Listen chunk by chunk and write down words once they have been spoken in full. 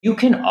You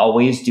can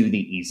always do the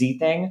easy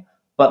thing,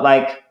 but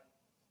like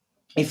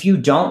if you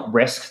don't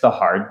risk the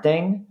hard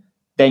thing,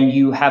 then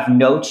you have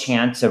no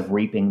chance of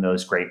reaping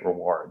those great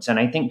rewards. And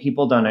I think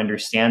people don't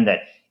understand that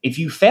if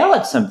you fail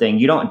at something,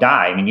 you don't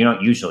die. I mean, you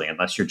don't usually,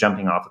 unless you're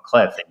jumping off a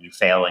cliff and you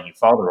fail and you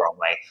fall the wrong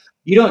way.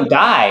 You don't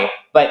die.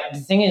 But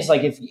the thing is,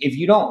 like, if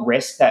you don't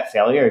risk that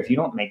failure, if you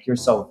don't make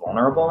yourself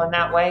vulnerable in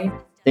that way,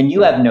 then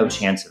you have no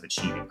chance of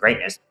achieving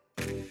greatness.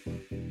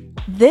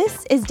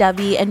 This is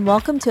Debbie, and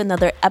welcome to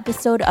another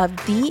episode of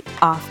The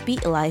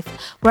Offbeat Life,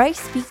 where I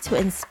speak to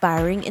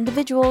inspiring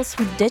individuals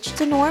who ditch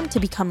the norm to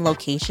become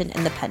location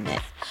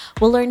independent.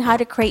 We'll learn how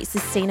to create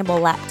sustainable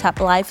laptop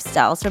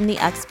lifestyles from the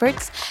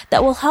experts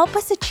that will help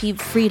us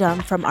achieve freedom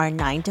from our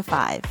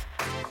 9-to-5.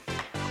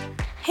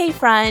 Hey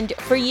friend,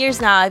 for years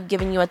now I've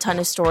given you a ton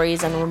of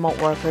stories on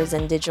remote workers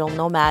and digital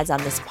nomads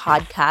on this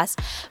podcast,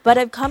 but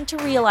I've come to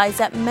realize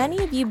that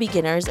many of you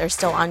beginners are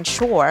still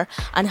unsure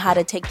on how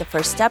to take the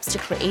first steps to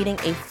creating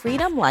a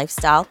freedom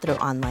lifestyle through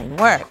online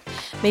work.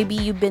 Maybe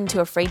you've been too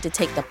afraid to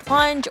take the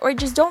plunge or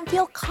just don't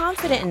feel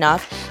confident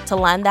enough to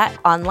land that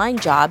online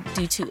job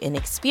due to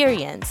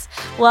inexperience.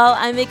 Well,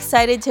 I'm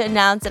excited to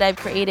announce that I've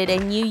created a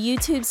new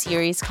YouTube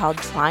series called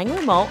Trying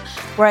Remote,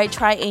 where I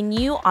try a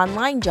new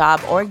online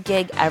job or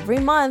gig every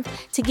month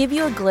to give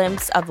you a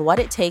glimpse of what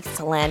it takes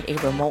to land a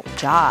remote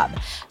job.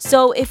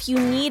 So if you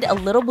need a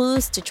little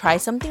boost to try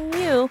something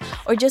new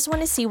or just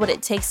want to see what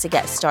it takes to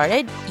get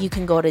started, you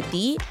can go to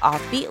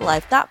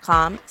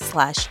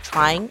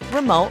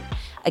theoffbeatlife.com/tryingremote.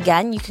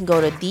 Again, you can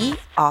go to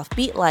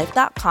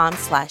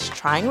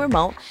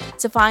theoffbeatlife.com/tryingremote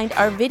to find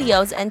our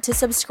videos and to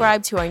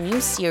subscribe to our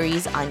new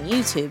series on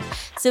YouTube.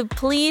 So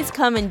please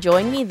come and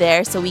join me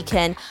there so we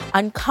can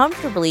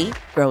uncomfortably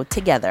grow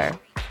together.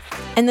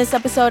 In this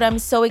episode, I'm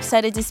so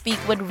excited to speak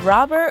with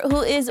Robert,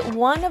 who is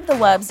one of the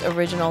web's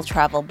original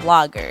travel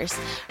bloggers.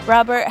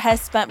 Robert has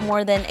spent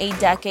more than a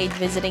decade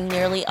visiting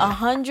nearly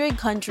 100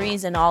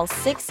 countries in all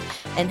 6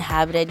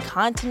 inhabited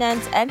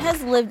continents and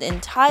has lived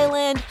in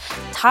Thailand,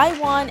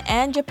 Taiwan,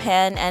 and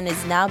Japan, and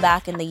is now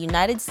back in the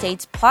United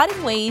States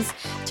plotting ways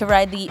to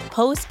ride the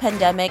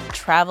post-pandemic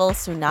travel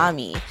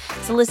tsunami.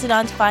 So listen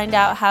on to find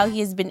out how he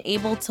has been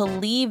able to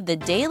leave the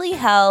daily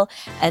hell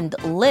and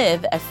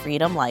live a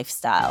freedom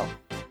lifestyle.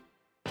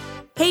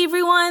 Hey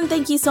everyone,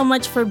 thank you so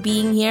much for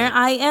being here.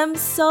 I am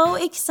so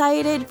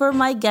excited for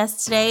my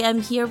guest today.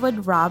 I'm here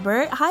with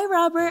Robert. Hi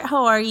Robert,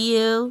 how are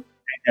you?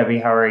 Hi, Debbie,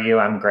 how are you?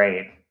 I'm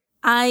great.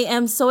 I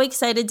am so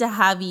excited to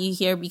have you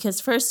here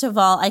because first of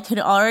all, I could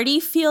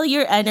already feel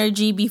your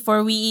energy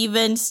before we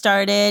even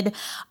started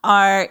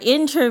our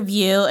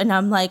interview. And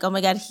I'm like, oh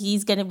my God,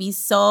 he's going to be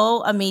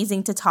so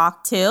amazing to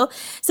talk to.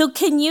 So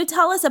can you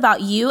tell us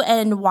about you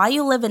and why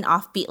you live an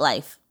offbeat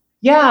life?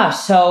 Yeah,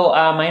 so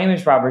my name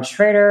is Robert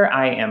Schrader.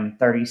 I am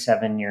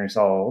 37 years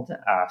old,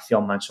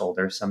 feel much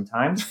older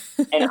sometimes.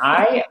 And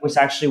I was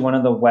actually one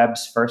of the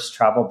web's first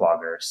travel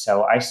bloggers.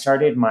 So I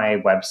started my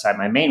website,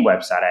 my main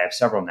website. I have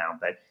several now,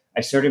 but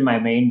I started my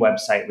main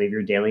website, Leave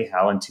Your Daily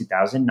Hell, in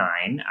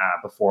 2009,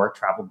 before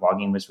travel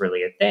blogging was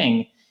really a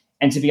thing.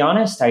 And to be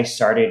honest, I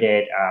started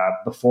it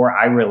before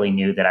I really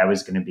knew that I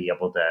was going to be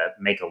able to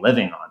make a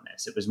living on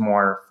this. It was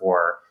more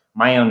for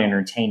my own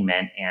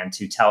entertainment and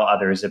to tell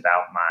others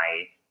about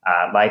my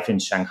life in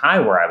Shanghai,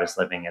 where I was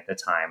living at the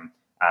time,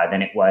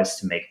 than it was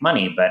to make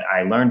money. But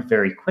I learned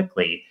very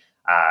quickly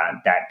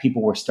that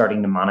people were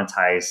starting to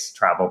monetize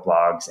travel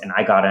blogs, and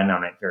I got in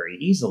on it very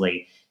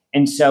easily.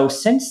 And so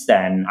since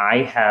then, I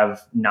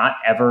have not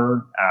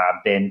ever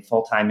been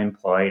full-time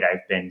employed.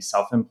 I've been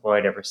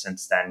self-employed ever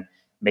since then,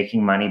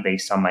 making money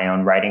based on my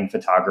own writing,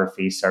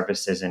 photography,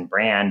 services, and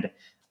brand.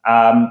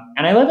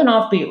 And I live an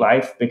offbeat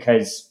life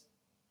because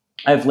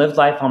I've lived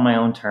life on my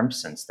own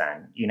terms since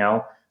then. You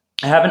know,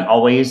 I haven't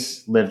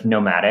always lived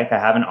nomadic. I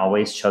haven't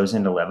always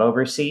chosen to live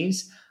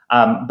overseas.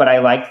 But I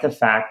like the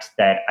fact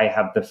that I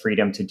have the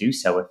freedom to do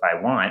so if I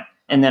want.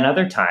 And then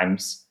other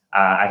times,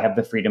 I have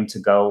the freedom to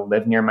go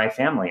live near my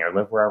family or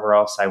live wherever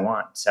else I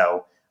want.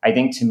 So I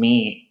think to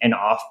me, an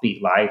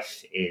offbeat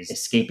life is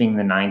escaping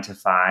the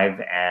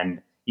 9-to-5.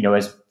 And, you know,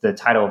 as the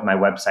title of my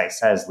website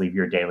says, leave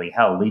your daily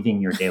hell,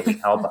 leaving your daily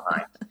hell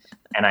behind.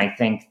 And I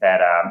think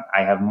that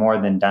I have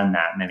more than done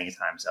that many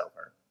times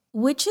over.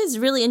 Which is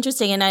really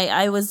interesting. And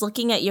I was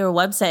looking at your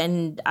website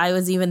and I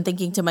was even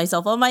thinking to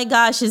myself, oh my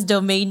gosh, his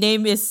domain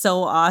name is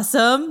so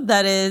awesome.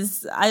 That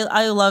is,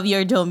 I love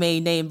your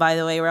domain name, by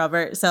the way,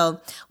 Robert.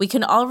 So we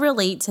can all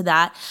relate to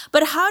that.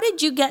 But how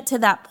did you get to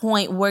that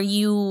point where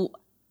you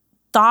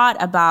thought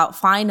about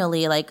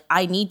finally, like,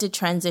 I need to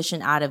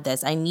transition out of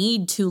this. I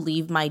need to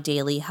leave my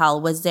daily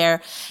hell. Was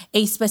there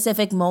a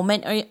specific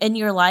moment in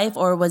your life,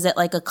 or was it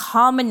like a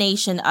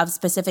combination of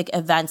specific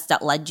events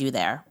that led you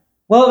there?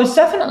 Well, it was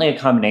definitely a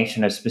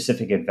combination of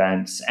specific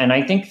events. And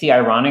I think the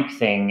ironic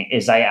thing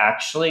is I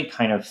actually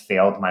kind of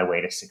failed my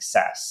way to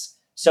success.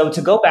 So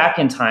to go back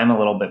in time a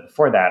little bit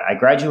before that, I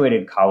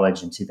graduated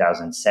college in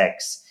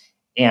 2006.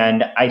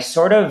 And I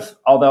sort of,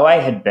 although I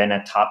had been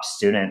a top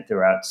student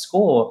throughout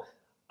school,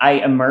 I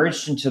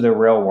emerged into the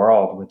real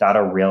world without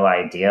a real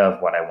idea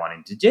of what I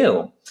wanted to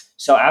do.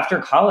 So after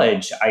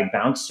college, I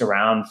bounced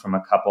around from a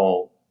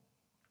couple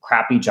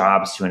crappy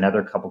jobs to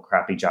another couple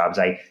crappy jobs.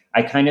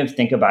 I kind of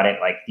think about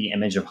it like the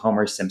image of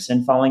Homer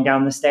Simpson falling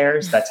down the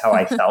stairs. That's how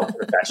I felt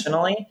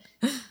professionally.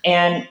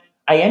 And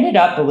I ended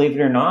up, believe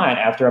it or not,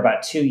 after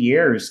about 2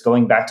 years,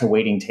 going back to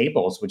waiting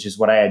tables, which is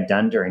what I had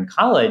done during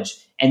college.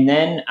 And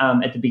then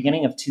at the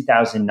beginning of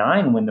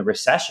 2009, when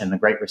the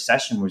Great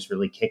Recession was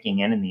really kicking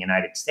in the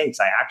United States,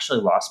 I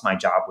actually lost my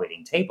job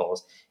waiting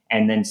tables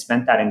and then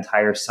spent that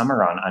entire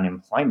summer on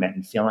unemployment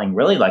and feeling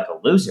really like a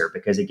loser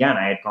because, again,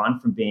 I had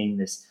gone from being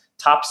this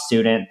top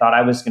student, thought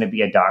I was going to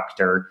be a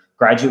doctor,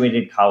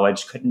 graduated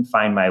college, couldn't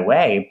find my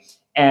way.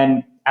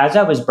 And as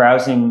I was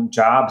browsing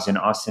jobs in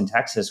Austin,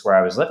 Texas, where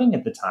I was living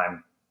at the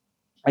time,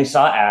 I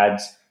saw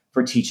ads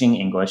for teaching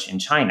English in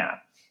China.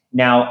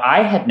 Now,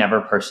 I had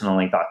never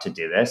personally thought to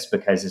do this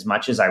because, as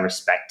much as I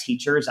respect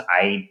teachers,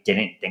 I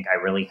didn't think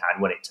I really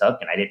had what it took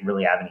and I didn't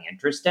really have any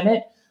interest in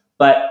it.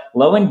 But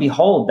lo and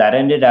behold, that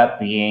ended up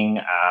being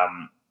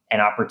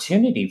an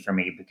opportunity for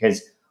me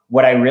because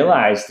what I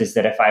realized is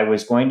that if I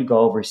was going to go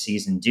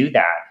overseas and do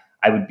that,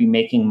 I would be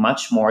making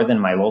much more than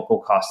my local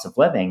cost of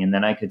living. And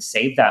then I could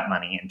save that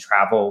money and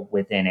travel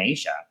within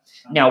Asia.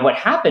 Now, what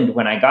happened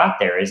when I got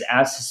there is,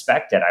 as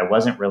suspected, I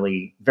wasn't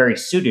really very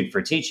suited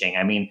for teaching.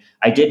 I mean,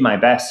 I did my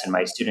best and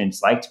my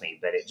students liked me,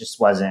 but it just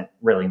wasn't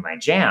really my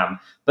jam.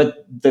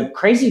 But the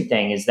crazy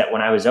thing is that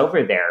when I was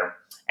over there,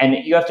 and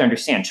you have to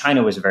understand,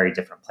 China was a very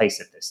different place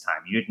at this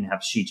time. You didn't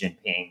have Xi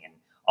Jinping and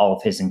all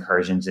of his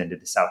incursions into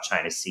the South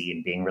China Sea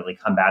and being really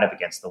combative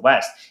against the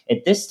West.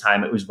 At this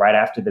time, it was right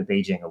after the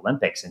Beijing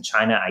Olympics, and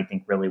China, I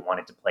think, really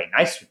wanted to play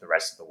nice with the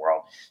rest of the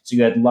world. So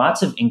you had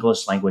lots of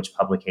English language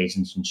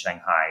publications in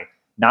Shanghai,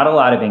 not a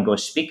lot of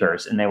English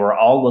speakers, and they were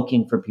all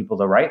looking for people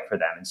to write for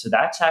them. And so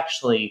that's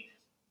actually,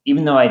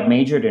 even though I'd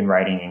majored in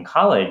writing in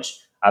college,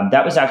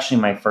 that was actually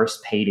my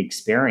first paid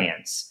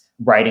experience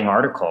writing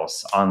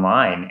articles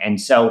online.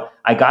 And so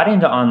I got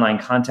into online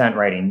content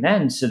writing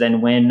then. So then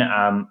when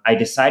I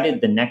decided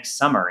the next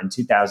summer in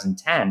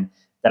 2010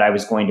 that I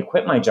was going to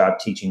quit my job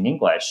teaching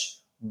English,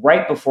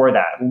 right before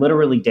that,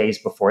 literally days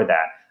before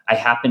that, I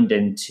happened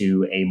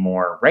into a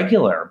more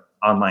regular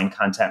online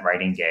content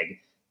writing gig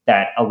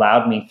that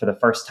allowed me for the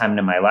first time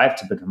in my life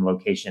to become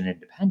location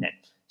independent.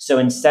 So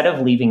instead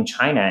of leaving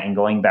China and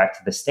going back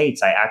to the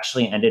States, I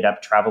actually ended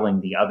up traveling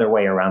the other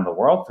way around the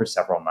world for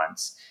several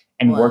months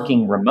and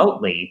working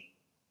remotely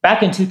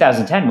back in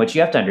 2010, which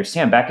you have to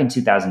understand, back in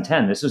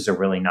 2010, this was a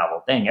really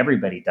novel thing.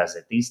 Everybody does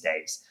it these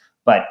days,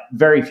 but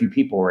very few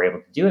people were able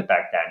to do it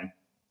back then.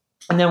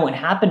 And then what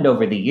happened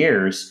over the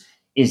years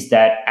is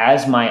that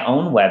as my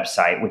own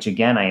website, which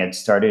again, I had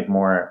started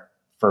more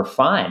for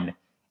fun,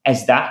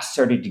 as that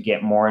started to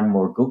get more and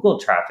more Google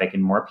traffic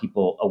and more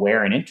people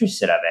aware and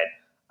interested of it,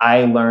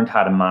 I learned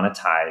how to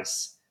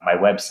monetize my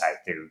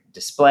website through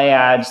display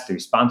ads,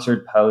 through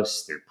sponsored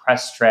posts, through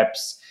press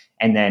trips.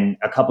 And then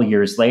a couple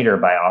years later,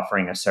 by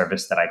offering a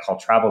service that I call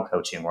travel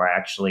coaching, where I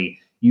actually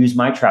use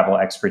my travel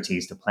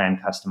expertise to plan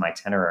custom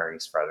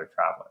itineraries for other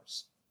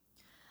travelers.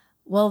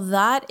 Well,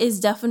 that is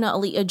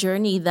definitely a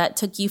journey that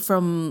took you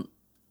from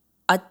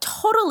a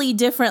totally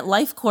different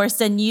life course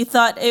than you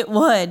thought it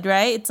would,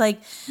 right? It's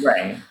like,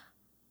 right.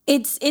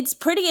 It's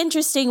pretty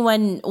interesting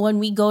when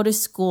we go to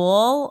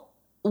school,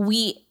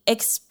 we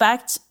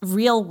expect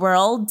real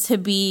world to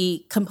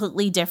be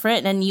completely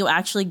different, and you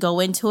actually go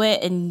into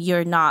it and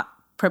you're not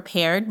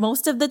prepared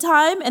most of the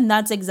time. And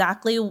that's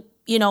exactly,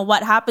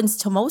 what happens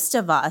to most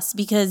of us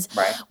because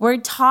we're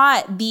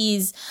taught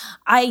these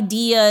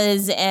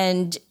ideas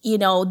and,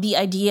 the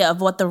idea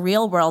of what the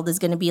real world is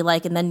going to be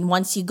like. And then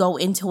once you go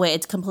into it,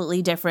 it's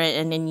completely different.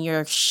 And then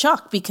you're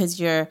shocked because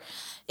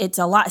it's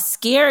a lot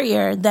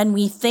scarier than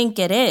we think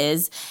it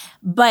is.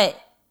 But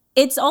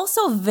it's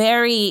also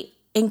very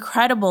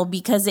incredible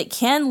because it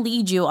can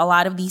lead you a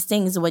lot of these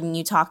things. When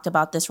you talked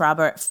about this,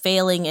 Robert,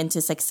 failing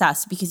into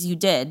success, because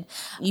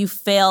you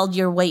failed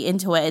your way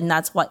into it, and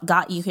that's what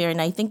got you here.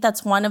 And I think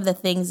that's one of the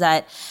things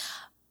that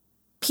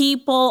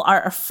people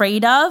are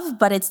afraid of,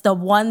 but it's the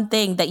one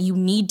thing that you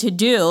need to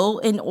do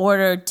in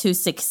order to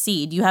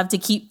succeed. You have to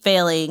keep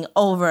failing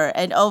over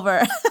and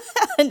over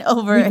and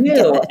over again. You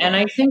do. And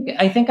I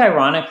think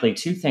ironically,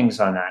 two things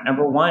on that.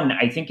 Number one,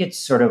 I think it's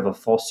sort of a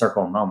full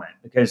circle moment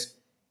because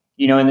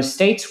in the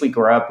States, we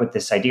grew up with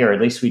this idea, or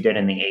at least we did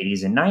in the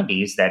 80s and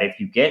 90s, that if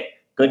you get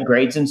good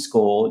grades in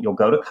school, you'll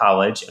go to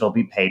college, it'll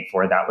be paid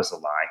for. That was a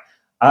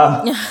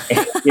lie.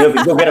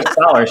 You'll get a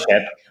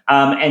scholarship.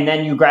 And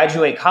then you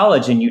graduate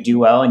college and you do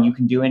well and you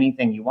can do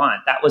anything you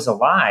want. That was a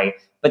lie.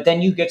 But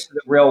then you get to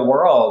the real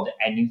world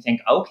and you think,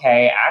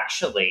 okay,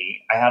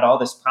 actually, I had all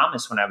this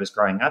promise when I was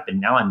growing up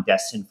and now I'm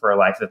destined for a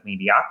life of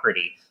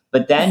mediocrity.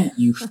 But then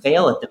you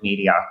fail at the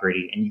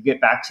mediocrity and you get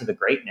back to the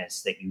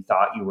greatness that you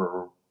thought you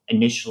were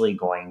initially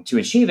going to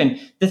achieve. And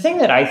the thing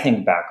that I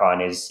think back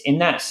on is in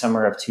that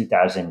summer of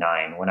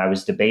 2009, when I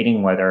was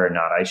debating whether or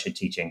not I should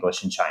teach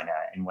English in China,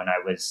 and when I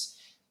was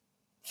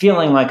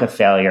feeling like a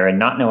failure and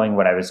not knowing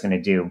what I was going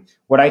to do,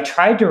 what I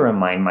tried to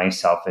remind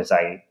myself as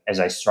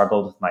I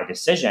struggled with my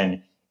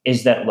decision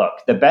is that, look,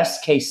 the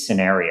best case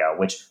scenario,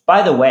 which,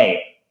 by the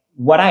way,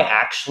 what I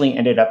actually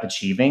ended up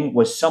achieving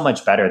was so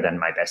much better than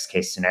my best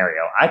case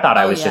scenario. I thought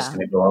I Oh, was just yeah.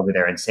 going to go over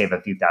there and save a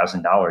few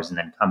 $1,000s and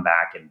then come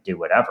back and do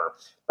whatever.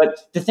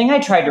 But the thing I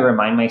tried to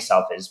remind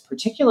myself is,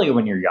 particularly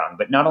when you're young,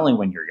 but not only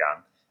when you're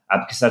young,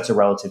 because that's a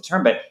relative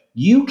term, but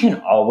you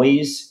can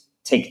always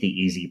take the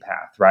easy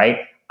path, right?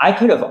 I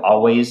could have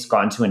always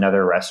gone to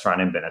another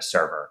restaurant and been a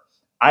server.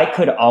 I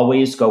could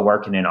always go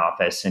work in an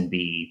office and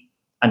be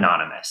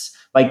anonymous.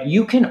 Like,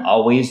 you can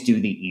always do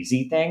the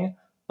easy thing,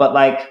 but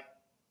like,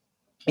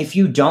 if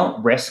you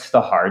don't risk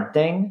the hard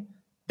thing,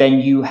 then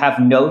you have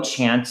no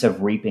chance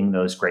of reaping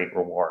those great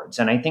rewards.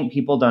 And I think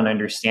people don't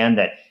understand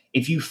that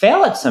if you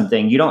fail at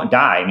something, you don't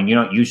die. I mean, you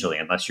don't usually,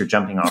 unless you're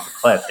jumping off a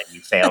cliff and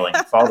you fail and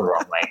you fall the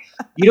wrong way.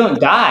 You don't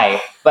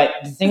die. But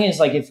the thing is,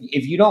 like, if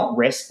you don't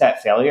risk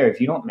that failure, if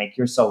you don't make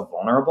yourself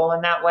vulnerable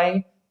in that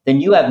way, then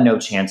you have no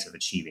chance of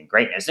achieving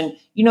greatness. And,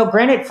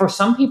 granted, for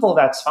some people,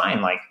 that's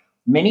fine. Like,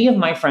 many of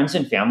my friends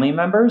and family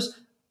members,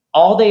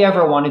 all they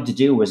ever wanted to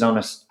do was own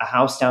a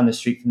house down the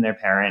street from their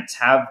parents,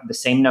 have the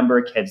same number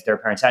of kids their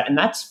parents had. And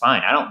that's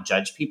fine. I don't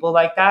judge people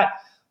like that.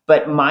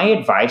 But my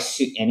advice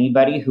to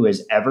anybody who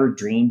has ever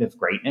dreamed of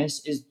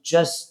greatness is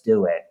just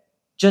do it.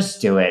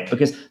 Just do it.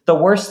 Because the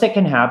worst that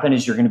can happen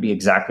is you're going to be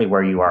exactly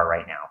where you are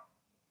right now.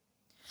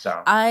 So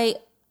I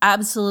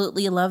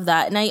absolutely love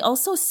that. And I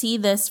also see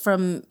this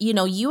from,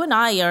 you and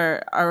I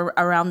are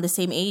around the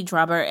same age,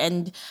 Robert.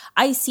 And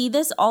I see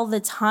this all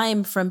the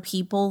time from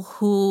people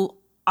who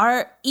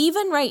are,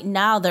 even right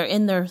now, they're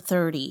in their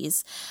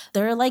 30s.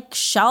 They're like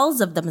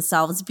shells of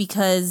themselves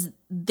because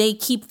they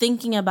keep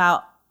thinking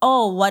about,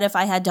 oh, what if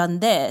I had done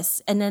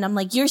this? And then I'm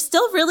like, you're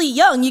still really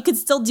young. You could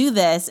still do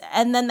this.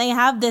 And then they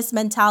have this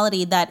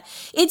mentality that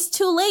it's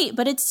too late,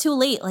 but it's too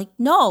late. Like,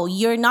 no,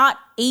 you're not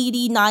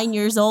 89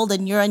 years old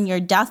and you're on your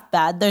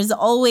deathbed. There's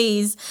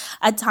always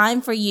a time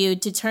for you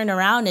to turn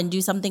around and do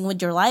something with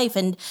your life.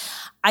 And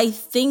I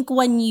think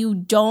when you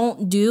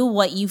don't do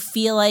what you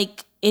feel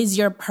like is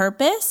your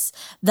purpose,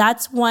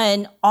 that's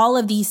when all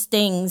of these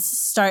things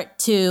start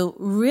to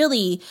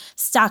really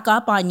stack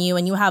up on you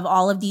and you have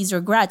all of these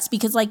regrets.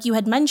 Because like you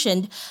had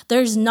mentioned,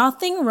 there's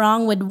nothing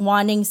wrong with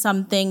wanting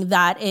something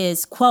that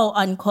is quote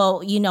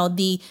unquote,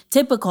 the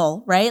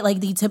typical, right?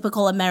 Like the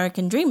typical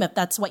American dream. If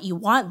that's what you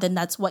want, then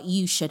that's what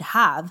you should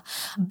have.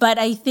 But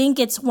I think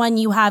it's when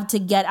you have to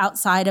get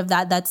outside of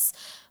that, that's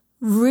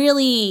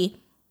really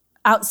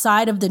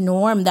outside of the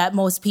norm, that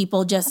most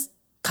people just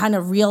kind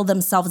of reel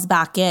themselves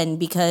back in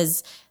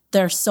because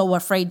they're so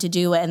afraid to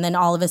do it. And then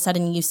all of a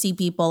sudden you see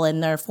people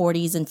in their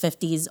 40s and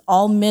 50s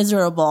all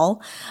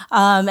miserable,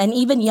 and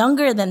even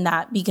younger than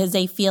that because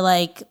they feel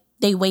like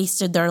they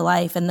wasted their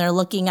life. And they're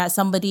looking at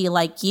somebody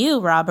like you,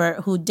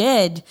 Robert, who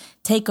did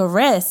take a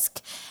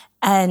risk,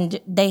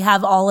 and they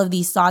have all of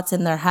these thoughts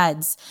in their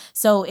heads.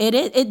 So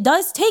it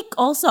does take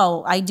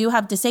also, I do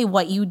have to say,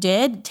 what you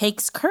did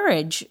takes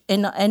courage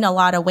in a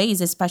lot of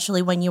ways,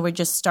 especially when you were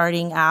just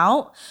starting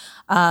out.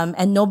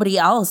 And nobody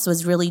else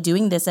was really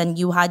doing this, and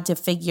you had to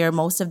figure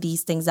most of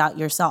these things out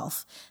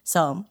yourself.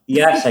 So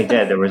yes, I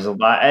did. There was a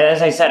lot.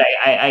 As I said,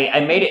 I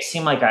made it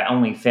seem like I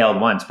only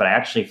failed once, but I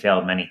actually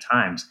failed many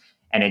times.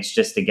 And it's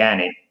just,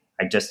 again,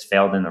 I just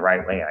failed in the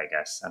right way, I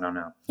guess. I don't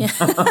know.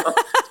 Yeah.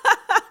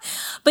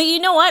 But you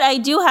know what? I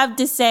do have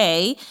to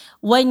say,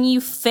 when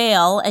you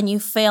fail, and you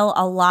fail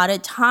a lot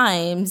of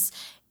times,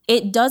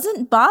 it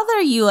doesn't bother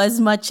you as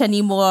much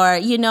anymore.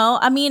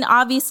 I mean,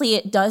 obviously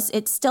it does.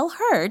 It still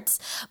hurts,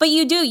 but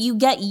you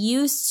get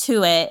used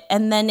to it.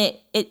 And then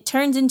it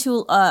turns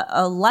into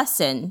a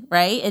lesson,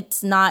 right?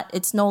 It's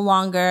no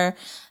longer,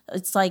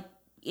 it's like,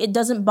 it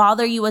doesn't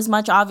bother you as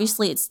much.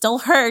 Obviously, it still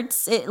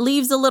hurts. It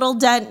leaves a little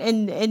dent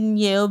in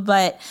you,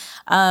 but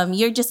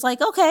you're just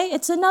like, okay,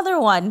 it's another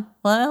one.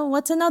 Well,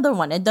 what's another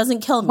one? It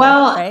doesn't kill me,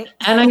 Well, right?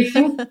 and I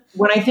think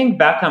when I think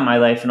back on my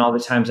life and all the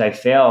times I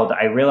failed,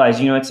 I realize,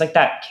 it's like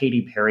that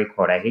Katy Perry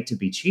quote. I hate to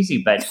be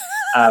cheesy, but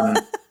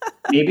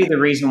maybe the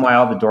reason why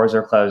all the doors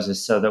are closed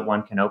is so that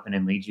one can open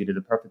and lead you to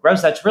the perfect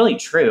rose. That's really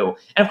true.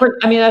 And of course,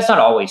 I mean, that's not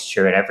always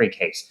true in every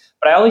case,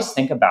 but I always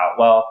think about,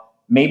 well,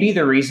 maybe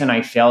the reason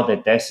I failed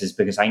at this is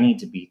because I need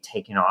to be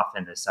taken off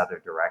in this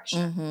other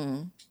direction.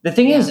 Mm-hmm. The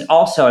thing is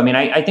also, I mean,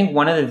 I think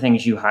one of the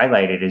things you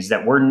highlighted is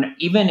that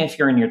even if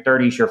you're in your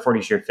 30s, your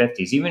 40s, your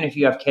 50s, even if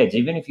you have kids,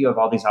 even if you have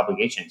all these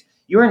obligations,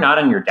 you are not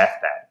on your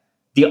deathbed.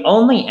 The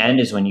only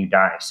end is when you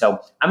die. So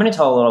I'm going to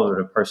tell a little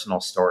bit of a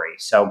personal story.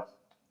 So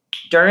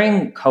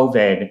during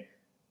COVID,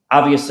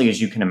 obviously,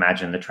 as you can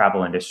imagine, the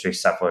travel industry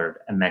suffered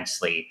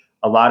immensely.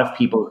 A lot of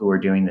people who were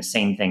doing the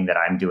same thing that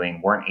I'm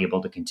doing weren't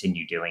able to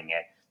continue doing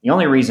it. The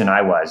only reason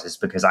I was is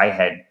because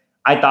I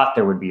thought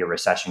there would be a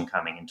recession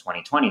coming in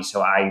 2020.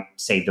 So I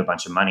saved a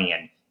bunch of money,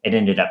 and it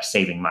ended up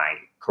saving my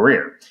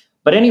career.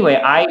 But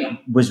anyway, I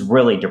was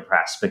really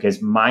depressed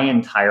because my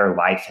entire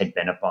life had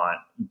been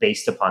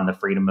based upon the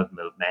freedom of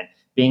movement,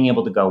 being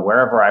able to go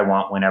wherever I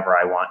want, whenever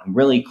I want, and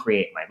really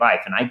create my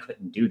life. And I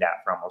couldn't do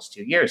that for almost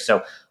 2 years.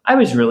 So I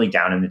was really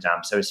down in the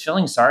dumps. I was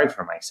feeling sorry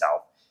for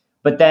myself.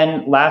 But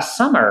then last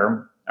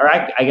summer, or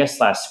I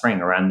guess last spring,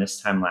 around this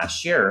time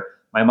last year,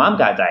 my mom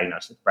got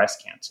diagnosed with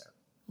breast cancer.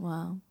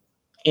 Wow.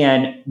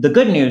 And the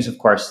good news, of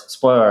course,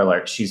 spoiler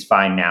alert, she's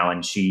fine now,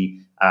 and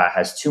she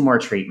has 2 more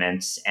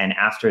treatments. And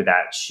after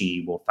that,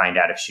 she will find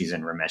out if she's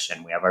in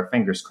remission. We have our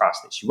fingers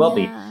crossed that she will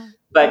be.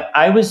 But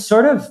I was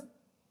sort of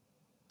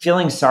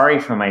feeling sorry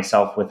for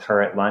myself with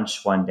her at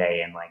lunch one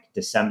day in like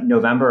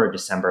November or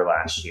December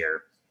last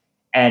year.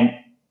 And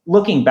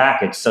looking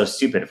back, it's so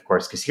stupid, of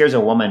course, because here's a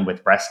woman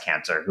with breast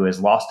cancer who has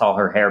lost all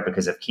her hair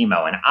because of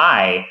chemo. And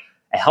I,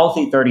 a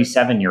healthy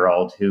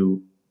 37-year-old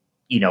who,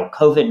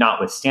 COVID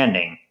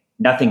notwithstanding,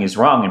 nothing is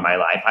wrong in my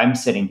life. I'm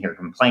sitting here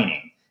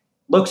complaining.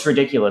 Looks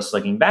ridiculous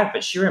looking back,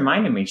 but she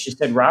reminded me, she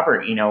said,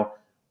 Robert,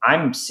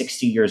 I'm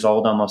 60 years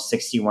old, almost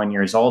 61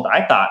 years old.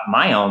 I thought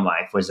my own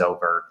life was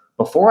over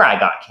before I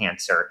got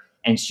cancer.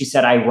 And she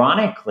said,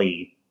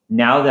 ironically,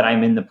 now that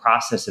I'm in the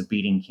process of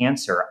beating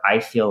cancer, I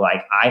feel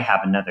like I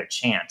have another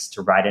chance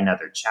to write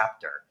another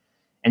chapter.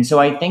 And so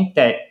I think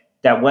that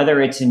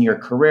whether it's in your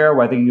career,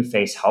 whether you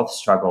face health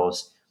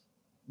struggles,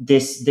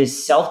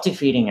 this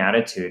self-defeating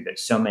attitude that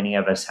so many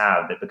of us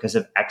have, that because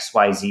of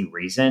XYZ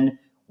reason,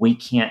 we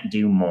can't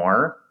do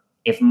more.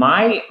 If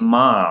my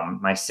mom,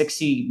 my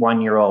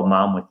 61-year-old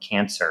mom with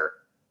cancer,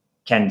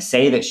 can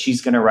say that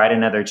she's going to write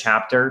another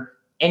chapter,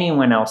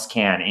 anyone else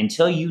can.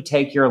 Until you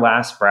take your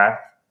last breath,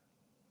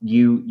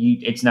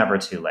 it's never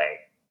too late.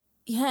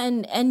 Yeah,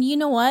 and you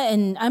know what?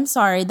 And I'm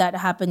sorry that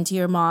happened to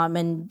your mom.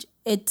 And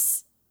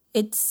it's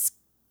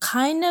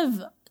kind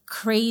of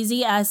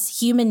crazy as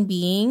human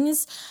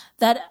beings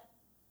that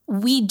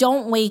we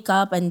don't wake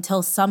up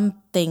until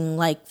something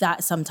like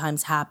that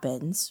sometimes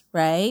happens,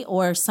 right?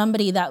 Or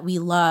somebody that we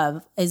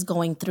love is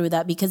going through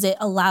that, because it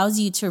allows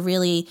you to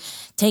really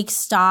take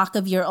stock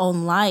of your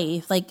own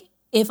life. Like,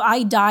 if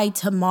I die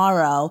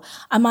tomorrow,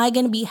 am I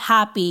going to be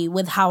happy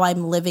with how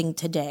I'm living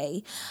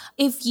today?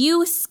 If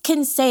you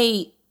can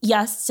say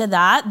yes to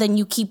that, then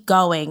you keep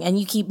going and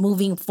you keep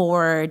moving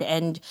forward.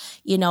 And,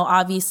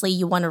 obviously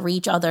you want to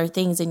reach other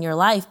things in your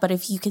life. But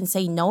if you can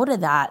say no to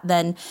that,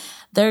 then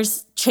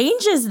there's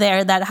changes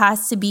there that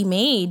has to be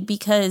made,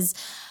 because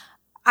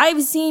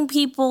I've seen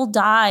people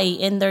die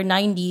in their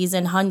 90s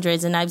and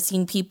hundreds, and I've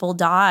seen people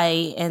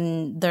die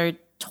in their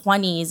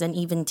 20s and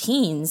even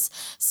teens.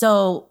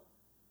 So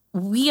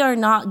we are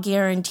not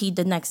guaranteed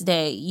the next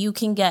day. You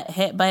can get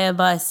hit by a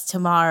bus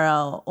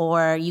tomorrow,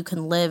 or you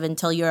can live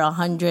until you're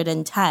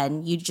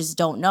 110. You just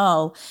don't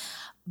know.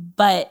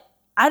 But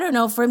I don't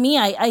know. For me,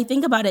 I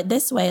think about it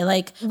this way.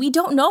 Like, we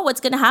don't know what's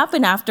going to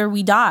happen after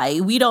we die.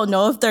 We don't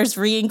know if there's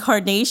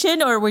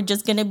reincarnation or we're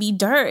just going to be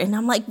dirt. And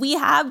I'm like, we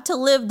have to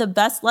live the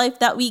best life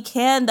that we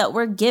can, that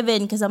we're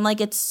given. Because I'm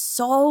like, it's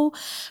so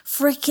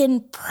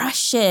freaking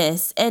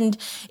precious. And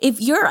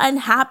if you're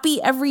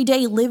unhappy every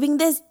day living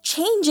this,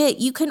 change it.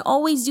 You can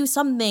always do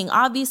something.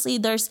 Obviously,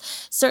 there's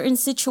certain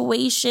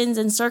situations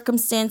and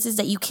circumstances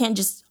that you can't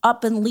just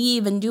up and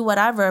leave and do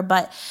whatever.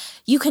 But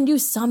you can do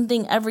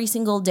something every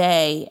single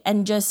day.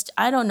 And just,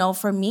 I don't know,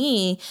 for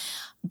me,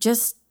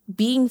 just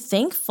being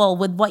thankful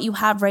with what you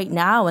have right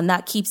now. And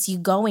that keeps you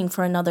going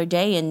for another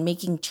day and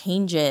making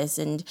changes.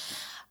 And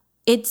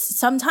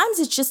sometimes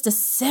it's just the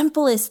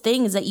simplest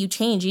things that you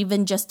change,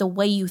 even just the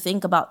way you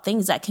think about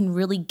things, that can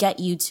really get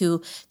you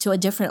to a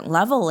different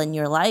level in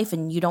your life.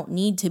 And you don't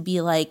need to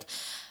be like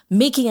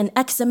making an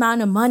X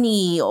amount of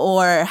money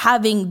or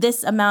having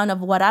this amount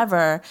of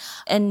whatever.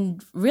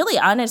 And really,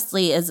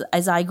 honestly, as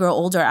I grow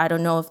older, I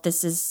don't know if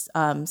this is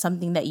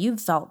something that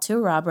you've felt too,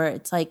 Robert.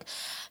 It's like,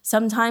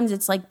 sometimes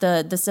it's like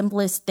the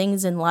simplest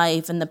things in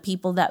life and the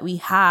people that we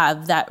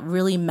have that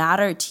really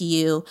matter to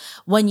you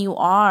when you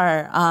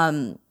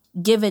are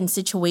given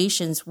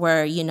situations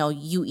where,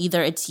 you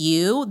either it's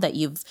you that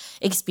you've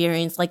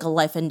experienced like a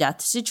life and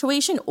death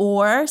situation,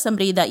 or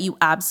somebody that you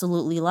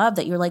absolutely love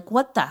that you're like,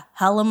 what the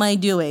hell am I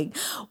doing?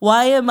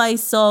 Why am I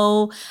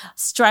so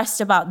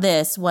stressed about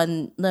this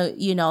when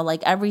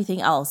like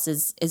everything else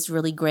is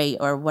really great,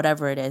 or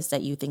whatever it is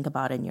that you think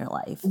about in your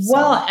life?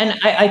 Well, and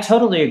I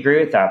totally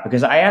agree with that,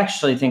 because I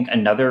actually think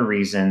another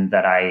reason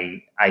that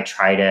I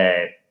try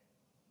to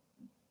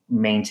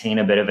maintain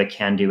a bit of a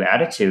can-do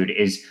attitude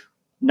is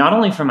not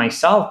only for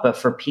myself, but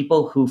for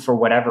people who, for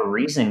whatever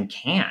reason,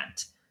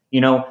 can't.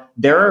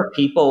 There are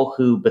people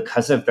who,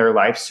 because of their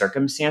life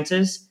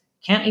circumstances,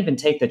 can't even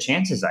take the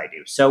chances I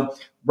do. So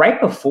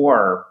right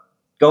before,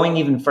 going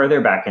even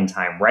further back in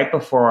time, right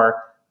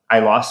before I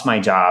lost my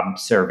job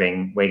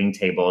waiting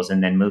tables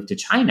and then moved to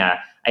China,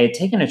 I had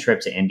taken a trip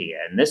to India.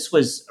 And this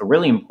was a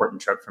really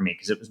important trip for me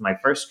because it was my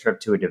first trip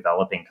to a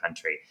developing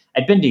country.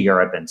 I'd been to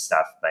Europe and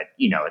stuff, but,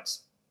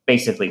 it's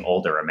basically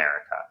older America.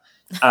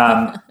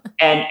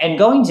 And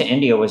going to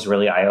India was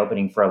really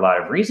eye-opening for a lot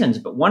of reasons.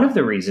 But one of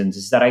the reasons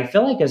is that I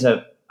feel like, as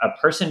a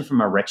person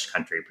from a rich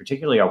country,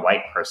 particularly a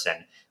white person,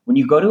 when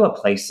you go to a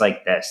place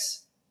like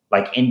this,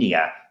 like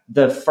India,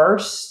 the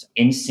first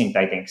instinct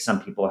I think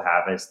some people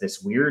have is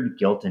this weird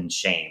guilt and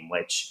shame,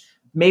 which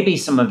maybe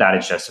some of that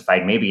is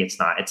justified. Maybe it's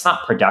not. It's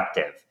not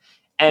productive.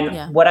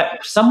 And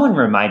someone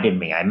reminded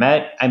me, I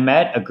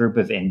met a group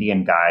of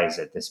Indian guys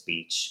at this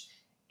beach,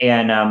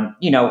 and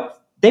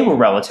they were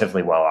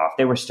relatively well off.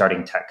 They were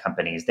starting tech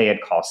companies. They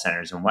had call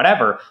centers and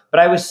whatever. But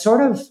I was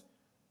sort of,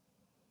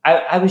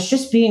 I was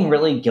just being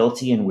really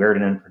guilty and weird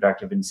and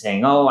unproductive and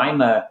saying, oh, I'm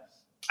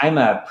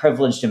a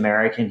privileged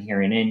American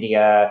here in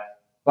India,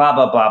 blah,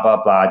 blah, blah,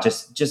 blah, blah.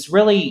 Just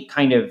really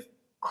kind of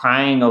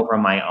crying over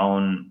my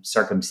own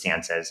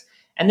circumstances.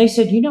 And they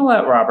said, you know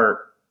what,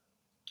 Robert,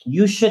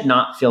 you should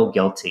not feel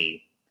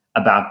guilty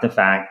about the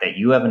fact that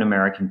you have an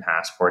American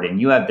passport and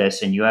you have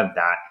this and you have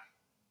that.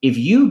 If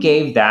you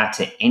gave that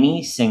to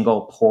any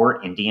single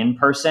poor Indian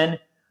person,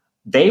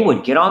 they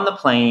would get on the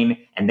plane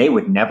and they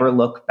would never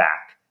look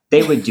back.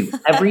 They would do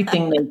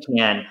everything they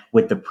can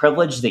with the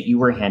privilege that you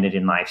were handed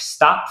in life.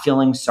 Stop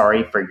feeling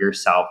sorry for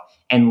yourself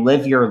and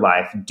live your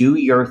life, do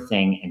your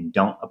thing, and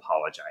don't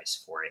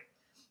apologize for it.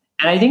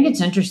 And I think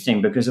it's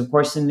interesting because, of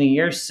course, in the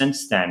years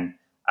since then,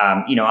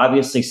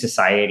 obviously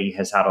society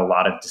has had a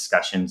lot of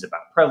discussions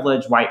about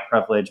privilege, white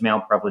privilege,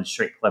 male privilege,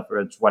 straight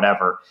privilege,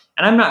 whatever.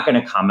 And I'm not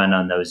going to comment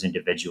on those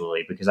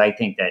individually because I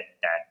think that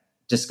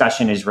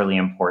discussion is really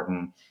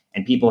important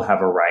and people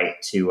have a right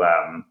to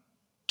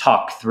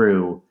talk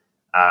through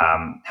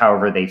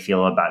however they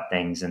feel about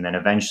things. And then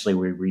eventually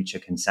we reach a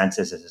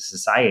consensus as a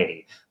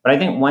society. But I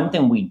think one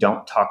thing we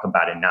don't talk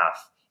about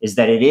enough is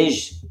that it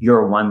is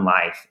your one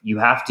life. You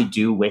have to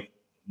do with what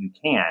you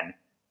can.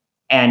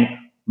 And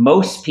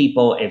most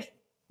people,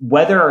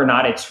 whether or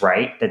not it's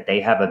right that they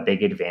have a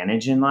big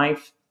advantage in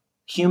life,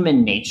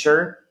 human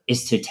nature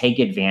is to take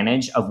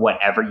advantage of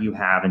whatever you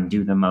have and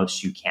do the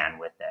most you can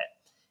with it.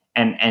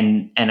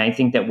 And I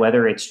think that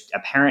whether it's a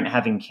parent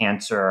having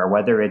cancer or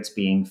whether it's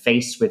being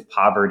faced with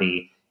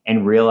poverty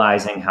and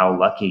realizing how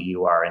lucky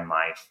you are in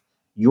life,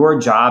 your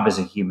job as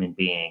a human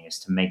being is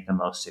to make the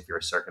most of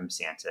your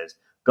circumstances,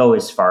 go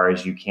as far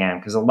as you can,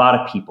 because a lot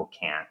of people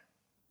can't.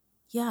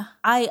 Yeah,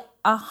 I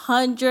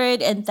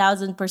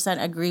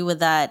 100,000% agree with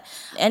that.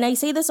 And I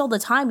say this all the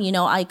time.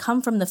 I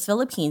come from the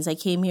Philippines. I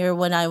came here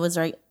when I was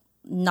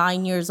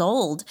 9 years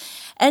old.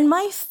 And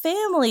my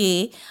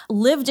family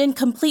lived in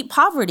complete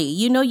poverty.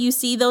 You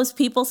see those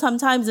people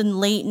sometimes in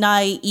late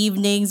night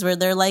evenings where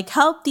they're like,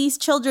 help these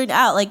children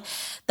out. Like,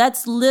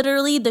 that's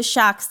literally the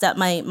shacks that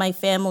my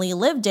family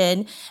lived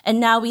in. And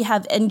now we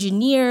have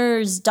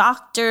engineers,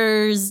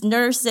 doctors,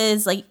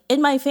 nurses, like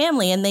in my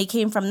family, and they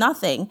came from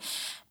nothing.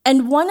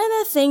 And one of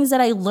the things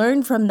that I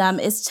learned from them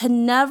is to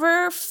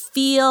never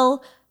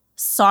feel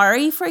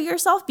sorry for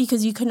yourself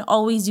because you can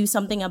always do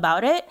something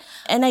about it.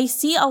 And I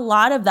see a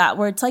lot of that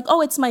where it's like,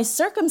 oh, it's my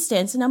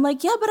circumstance. And I'm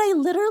like, yeah, but I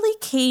literally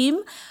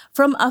came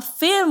from a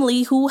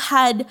family who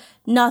had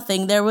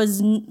nothing. There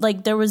was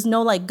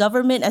no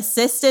government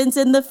assistance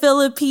in the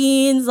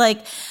Philippines.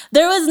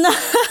 There's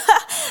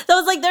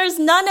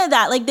none of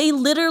that. Like, they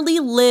literally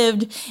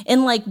lived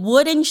in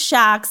wooden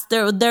shacks.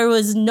 There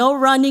was no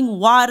running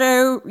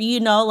water,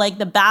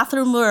 the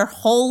bathroom were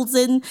holes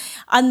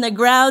on the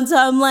ground. So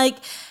I'm like,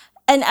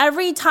 and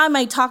every time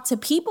I talk to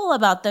people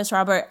about this,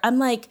 Robert, I'm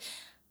like,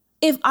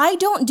 if I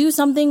don't do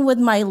something with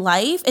my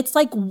life, it's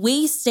like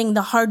wasting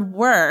the hard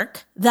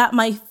work that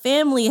my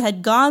family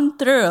had gone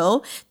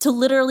through to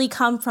literally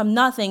come from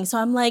nothing. So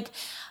I'm like,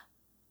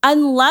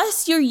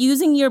 unless you're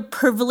using your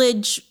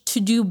privilege to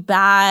do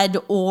bad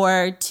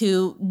or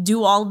to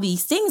do all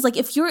these things,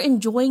 if you're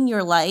enjoying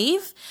your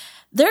life,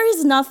 there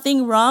is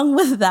nothing wrong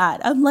with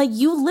that. I'm like,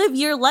 you live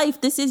your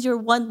life. This is your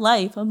one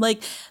life. I'm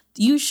like,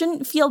 you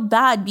shouldn't feel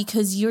bad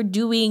because you're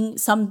doing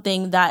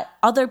something that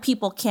other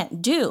people can't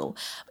do.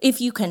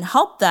 If you can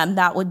help them,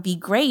 that would be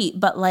great.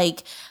 But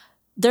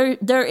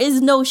there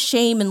is no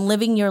shame in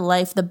living your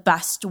life the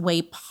best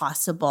way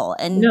possible.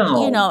 And,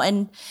 No.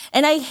 and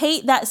I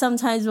hate that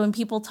sometimes when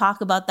people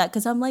talk about that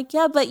because I'm like,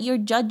 yeah, but you're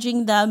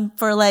judging them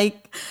for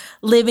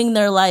living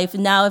their life.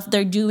 Now, if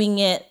they're doing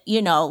it,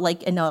 in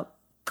a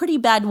pretty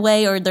bad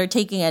way or they're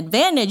taking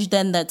advantage,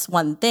 then that's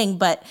one thing.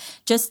 But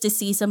just to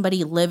see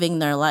somebody living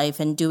their life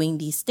and doing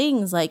these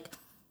things,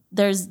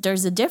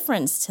 there's a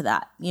difference to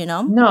that,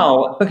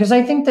 No, because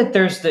I think that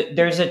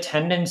there's a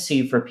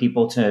tendency for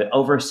people to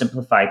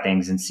oversimplify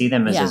things and see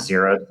them as a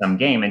zero-sum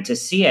game and to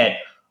see it,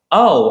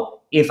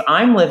 oh, if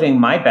I'm living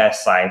my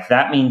best life,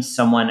 that means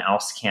someone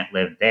else can't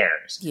live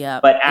theirs.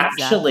 Yeah. But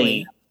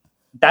actually,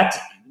 that's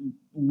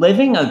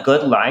living a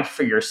good life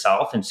for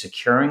yourself and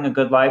securing a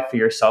good life for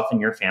yourself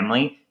and your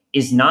family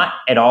is not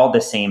at all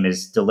the same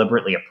as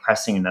deliberately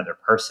oppressing another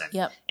person.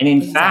 Yep, and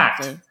in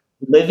fact,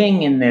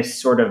 living in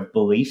this sort of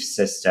belief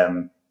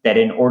system that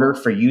in order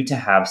for you to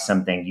have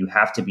something, you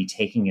have to be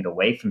taking it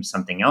away from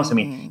something else. Mm-hmm.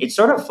 I mean, it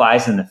sort of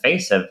flies in the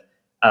face of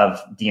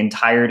the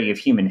entirety of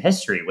human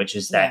history, which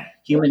is that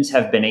humans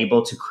have been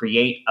able to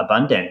create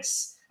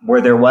abundance where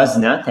there was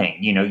nothing.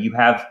 You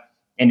have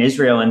in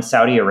Israel and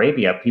Saudi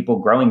Arabia, people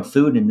growing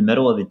food in the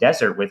middle of the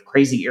desert with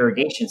crazy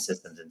irrigation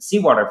systems and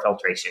seawater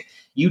filtration.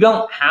 You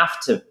don't have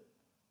to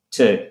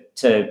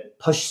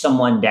push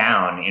someone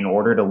down in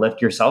order to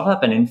lift yourself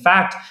up. And in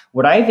fact,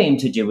 what I've aimed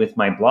to do with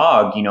my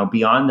blog,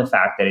 beyond the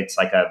fact that it's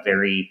a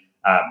very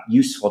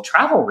useful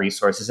travel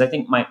resource, is I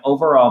think my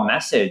overall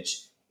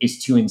message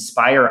is to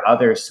inspire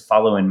others to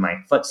follow in my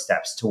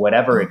footsteps to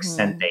whatever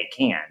extent they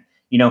can.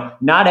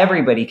 not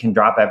everybody can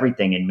drop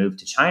everything and move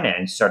to China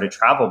and start a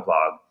travel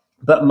blog,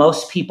 but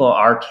most people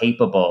are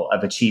capable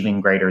of achieving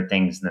greater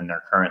things than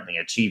they're currently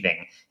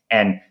achieving.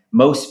 And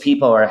most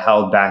people are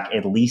held back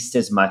at least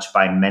as much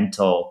by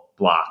mental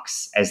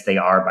blocks as they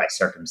are by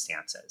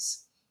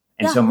circumstances.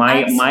 And Yeah, so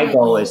my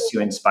goal absolutely. is to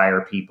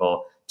inspire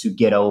people to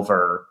get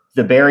over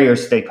the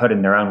barriers they put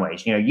in their own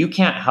ways. You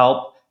can't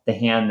help the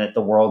hand that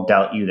the world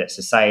dealt you, that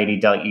society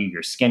dealt you,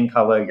 your skin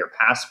color, your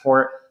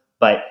passport,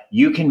 but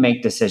you can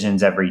make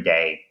decisions every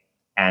day.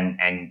 And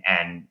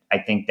I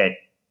think that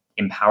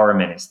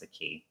empowerment is the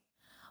key.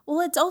 Well,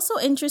 it's also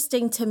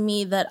interesting to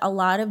me that a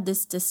lot of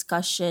this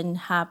discussion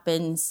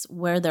happens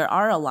where there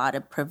are a lot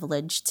of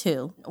privilege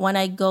too. When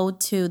I go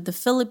to the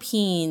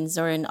Philippines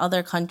or in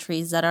other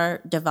countries that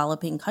are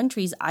developing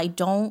countries, I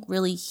don't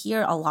really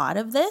hear a lot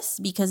of this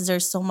because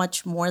there's so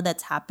much more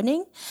that's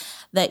happening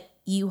that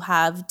you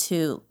have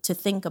to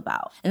think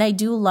about. And I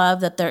do love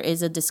that there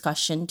is a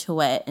discussion to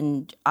it.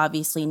 And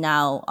obviously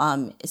now,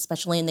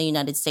 especially in the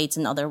United States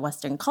and other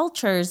Western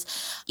cultures,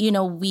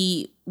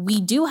 we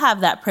do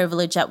have that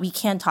privilege that we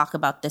can talk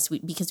about this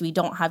because we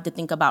don't have to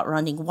think about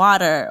running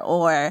water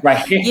or,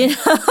 Right. Yeah,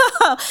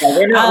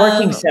 we're not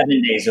working 7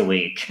 days a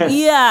week.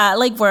 yeah,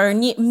 like where our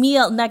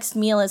next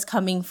meal is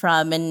coming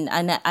from.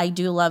 And I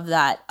do love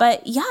that.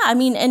 But yeah, I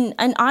mean,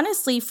 and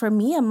honestly, for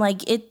me, I'm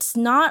like, it's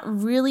not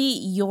really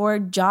your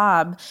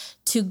job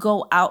to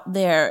go out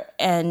there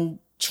and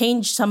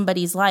change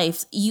somebody's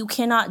life. You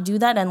cannot do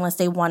that unless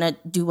they want to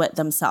do it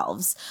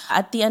themselves.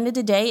 At the end of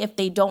the day, if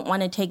they don't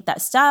want to take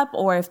that step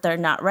or if they're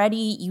not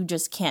ready, you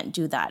just can't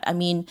do that. I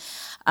mean,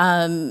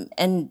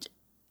 and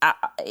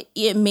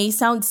it may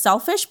sound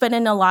selfish, but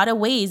in a lot of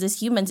ways,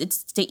 as humans,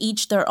 it's to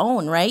each their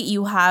own, right?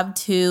 You have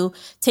to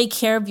take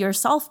care of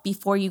yourself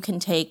before you can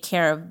take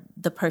care of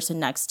the person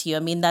next to you. I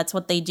mean, that's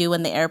what they do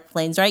in the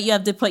airplanes, right? You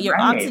have to put your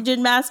Right.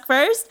 oxygen mask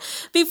first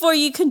before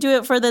you can do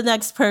it for the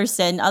next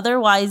person.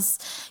 Otherwise,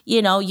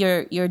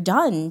 you're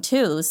done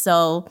too.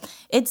 So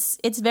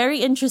it's very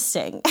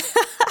interesting.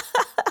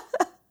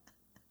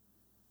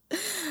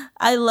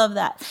 I love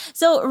that.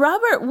 So,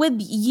 Robert, with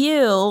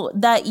you,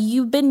 that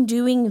you've been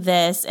doing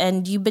this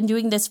and you've been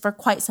doing this for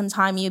quite some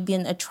time. You've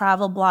been a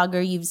travel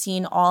blogger. You've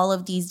seen all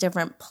of these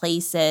different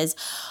places.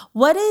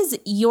 What is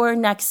your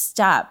next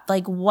step?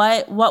 Like,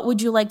 what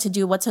would you like to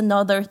do? What's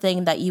another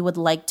thing that you would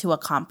like to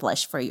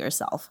accomplish for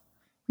yourself?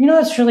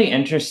 It's really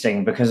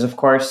interesting because, of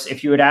course,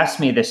 if you had asked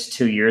me this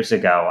 2 years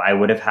ago, I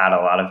would have had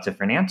a lot of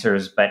different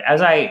answers. But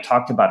as I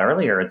talked about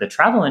earlier, the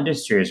travel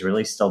industry is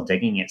really still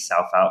digging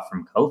itself out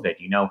from COVID.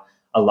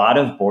 A lot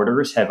of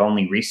borders have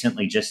only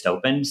recently just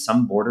opened.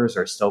 Some borders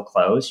are still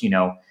closed.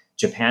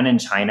 Japan and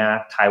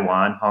China,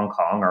 Taiwan, Hong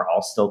Kong are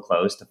all still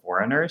closed to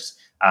foreigners.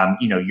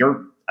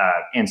 Your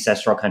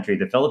ancestral country,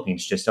 the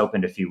Philippines, just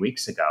opened a few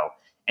weeks ago.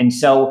 And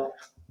so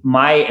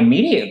my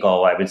immediate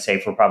goal, I would say,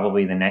 for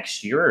probably the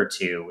next year or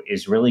two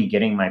is really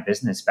getting my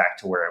business back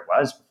to where it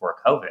was before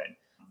COVID.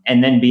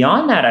 And then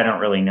beyond that, I don't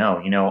really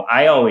know.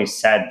 I always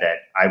said that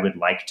I would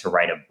like to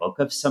write a book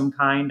of some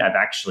kind. I've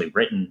actually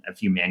written a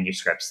few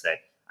manuscripts that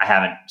I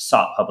haven't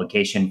sought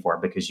publication for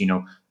because,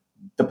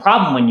 the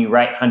problem when you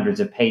write hundreds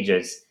of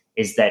pages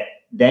is that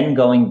then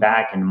going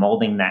back and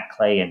molding that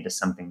clay into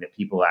something that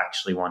people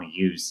actually want to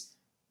use,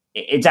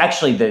 it's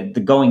actually the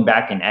going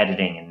back and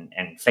editing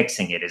and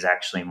fixing it is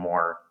actually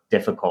more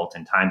difficult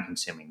and time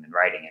consuming than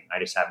writing it. I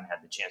just haven't had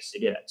the chance to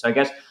do that. So I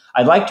guess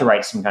I'd like to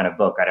write some kind of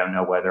book. I don't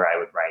know whether I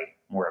would write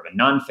more of a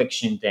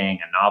nonfiction thing,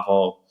 a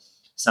novel,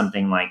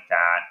 something like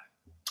that.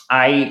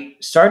 I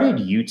started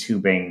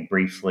YouTubing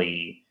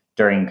briefly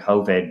during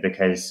COVID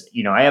because,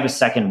 I have a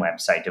second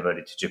website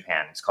devoted to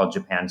Japan. It's called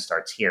Japan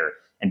Starts Here.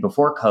 And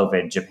before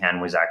COVID, Japan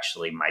was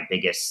actually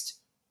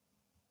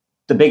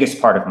the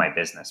biggest part of my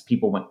business.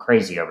 People went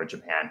crazy over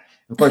Japan.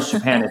 Of course,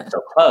 Japan is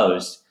still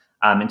closed.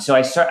 And so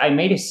I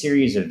made a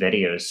series of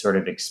videos sort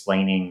of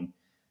explaining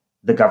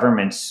the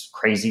government's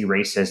crazy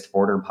racist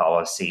border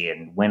policy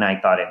and when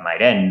I thought it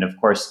might end. And of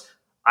course,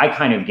 I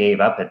kind of gave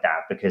up at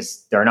that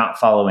because they're not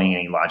following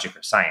any logic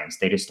or science.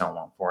 They just don't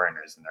want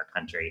foreigners in their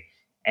country.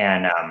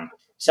 And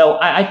so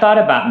I thought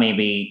about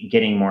maybe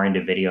getting more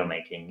into video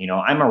making.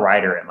 I'm a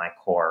writer at my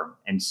core.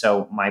 And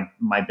so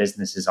my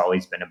business has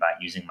always been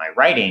about using my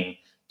writing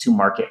to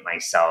market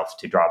myself,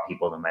 to draw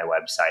people to my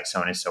website,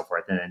 so on and so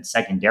forth. And then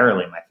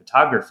secondarily, my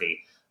photography.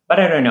 But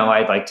I don't know,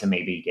 I'd like to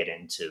maybe get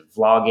into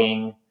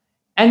vlogging.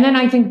 And then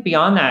I think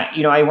beyond that,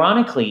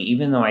 ironically,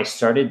 even though I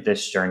started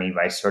this journey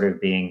by sort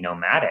of being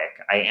nomadic,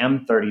 I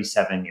am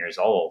 37 years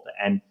old.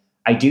 And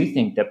I do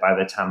think that by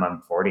the time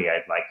I'm 40,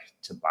 I'd like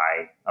to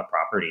buy a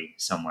property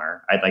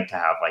somewhere. I'd like to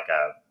have like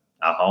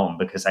a home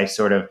because I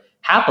sort of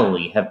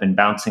happily have been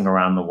bouncing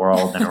around the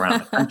world and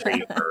around the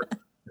country for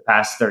the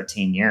past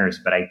 13 years.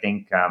 But I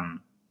think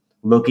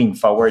looking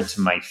forward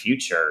to my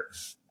future,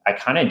 I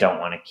kind of don't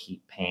want to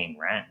keep paying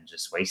rent and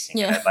just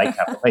wasting it. I'd like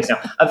to have a place. Now,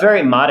 a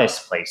very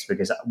modest place,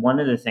 because one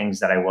of the things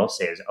that I will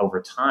say is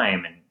over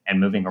time and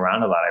moving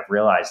around a lot, I've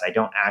realized I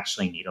don't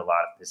actually need a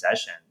lot of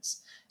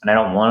possessions and I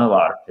don't want a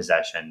lot of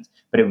possessions,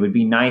 but it would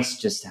be nice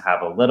just to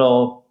have a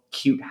little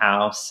cute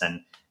house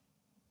and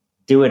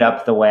do it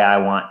up the way I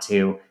want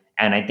to.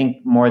 And I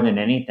think more than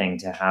anything,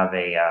 to have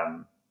a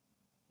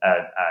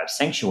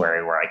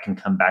sanctuary where I can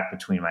come back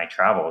between my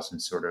travels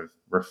and sort of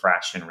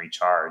refresh and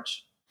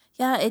recharge.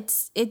 Yeah,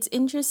 it's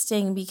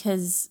interesting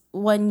because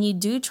when you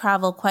do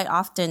travel quite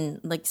often,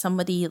 like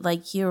somebody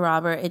like you,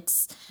 Robert,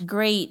 it's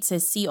great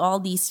to see all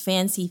these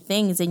fancy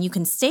things and you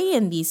can stay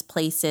in these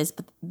places.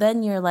 But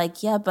then you're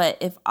like, yeah, but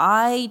if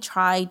I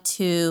try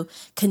to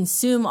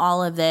consume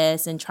all of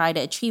this and try to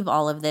achieve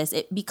all of this,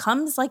 it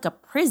becomes like a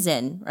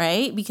prison,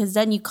 right? Because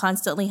then you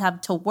constantly have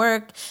to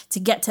work to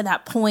get to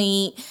that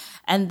point,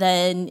 and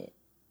then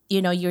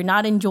you're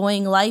not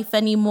enjoying life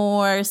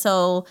anymore.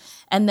 So,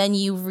 and then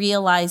you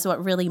realize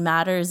what really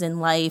matters in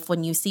life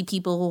when you see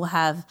people who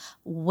have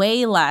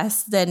way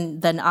less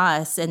than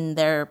us, and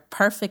they're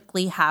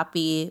perfectly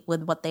happy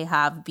with what they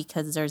have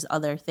because there's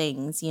other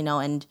things,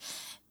 and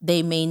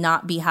they may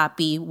not be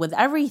happy with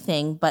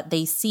everything, but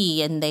they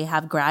see and they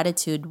have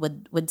gratitude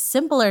with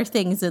simpler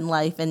things in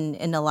life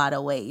in a lot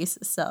of ways.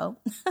 So,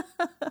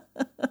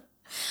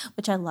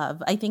 which I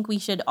love. I think we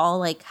should all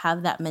like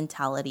have that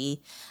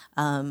mentality.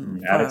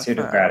 Attitude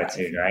of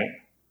gratitude, right?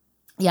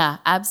 Yeah,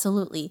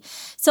 absolutely.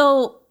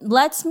 So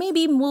let's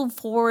maybe move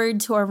forward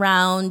to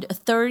around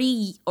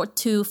 30 or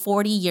to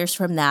 40 years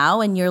from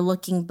now, and you're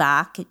looking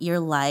back at your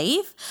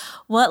life.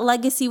 What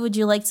legacy would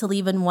you like to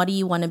leave, and what do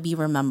you want to be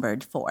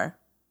remembered for?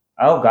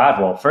 Oh God!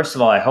 Well, first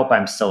of all, I hope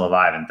I'm still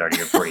alive in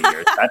 30 or 40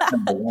 years. That's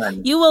number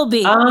one. You will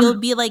be. You'll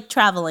be like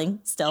traveling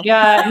still.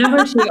 Yeah.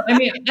 Number two. I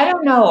mean, I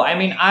don't know. I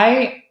mean,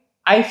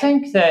 I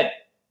think that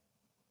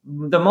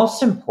the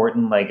most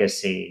important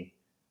legacy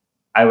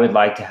I would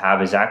like to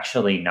have is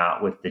actually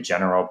not with the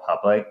general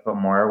public, but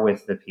more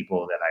with the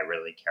people that I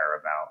really care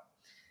about.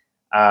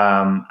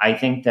 I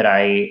think that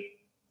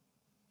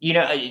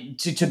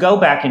to go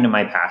back into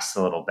my past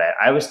a little bit,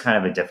 I was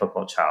kind of a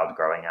difficult child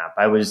growing up.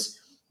 I was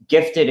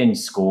gifted in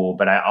school,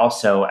 but I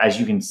also, as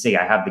you can see,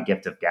 I have the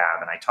gift of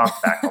gab and I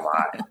talked back a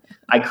lot.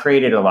 I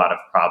created a lot of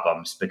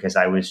problems because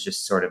I was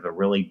just sort of a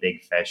really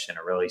big fish in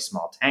a really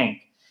small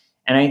tank.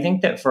 And I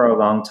think that for a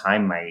long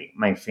time,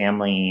 my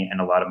family and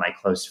a lot of my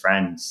close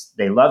friends,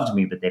 they loved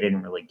me, but they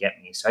didn't really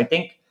get me. So I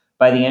think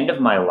by the end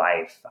of my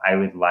life, I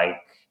would like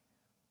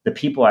the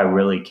people I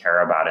really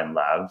care about and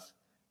love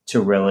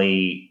to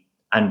really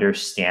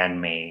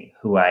understand me,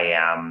 who I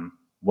am,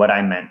 what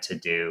I meant to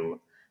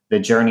do, the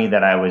journey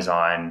that I was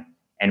on,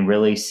 and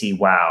really see,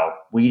 wow,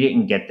 we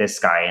didn't get this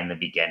guy in the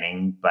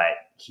beginning, but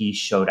he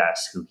showed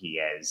us who he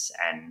is.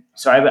 And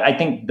so I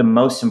think the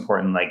most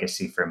important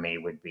legacy for me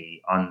would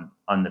be on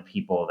the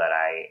people that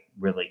I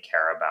really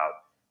care about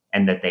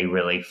and that they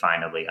really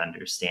finally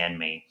understand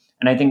me.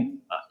 And I think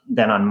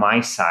then on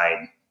my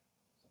side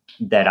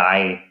that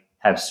I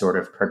have sort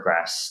of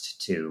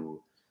progressed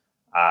to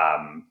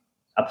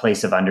a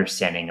place of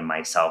understanding in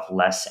myself,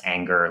 less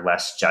anger,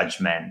 less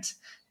judgment,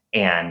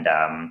 and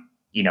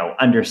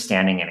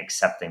understanding and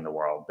accepting the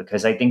world.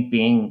 Because I think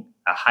being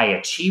a high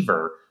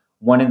achiever,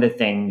 one of the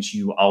things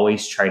you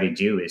always try to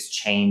do is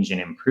change and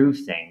improve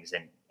things.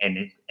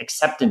 And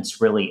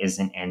acceptance really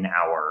isn't in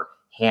our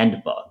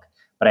handbook.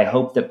 But I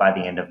hope that by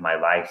the end of my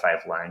life,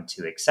 I've learned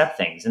to accept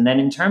things. And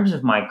then in terms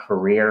of my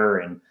career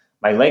and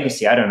my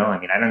legacy, I don't know. I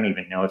mean, I don't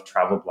even know if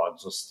travel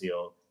blogs will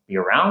still be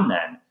around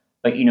then.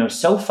 But,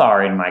 so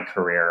far in my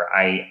career,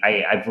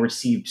 I've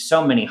received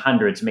so many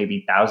hundreds,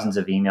 maybe thousands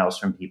of emails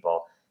from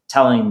people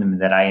telling them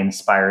that I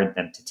inspired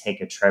them to take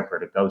a trip or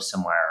to go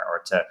somewhere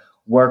or to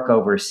work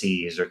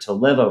overseas or to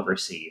live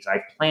overseas.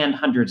 I've planned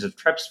hundreds of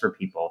trips for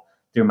people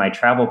through my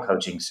travel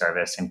coaching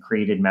service and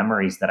created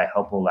memories that I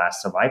hope will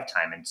last a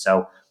lifetime. And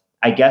so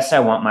I guess I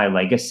want my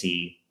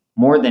legacy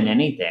more than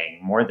anything,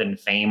 more than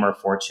fame or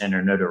fortune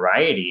or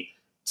notoriety,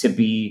 to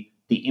be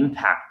the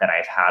impact that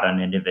I've had on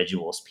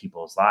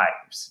people's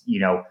lives.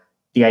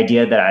 The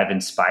idea that I've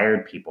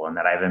inspired people and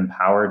that I've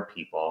empowered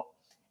people,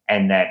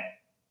 and that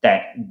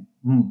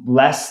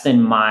less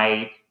than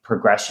my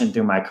progression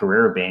through my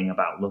career being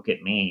about, look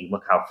at me,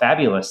 look how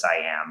fabulous I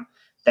am,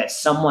 that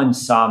someone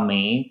saw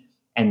me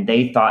and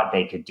they thought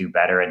they could do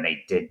better and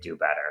they did do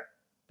better.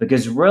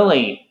 Because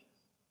really,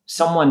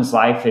 someone's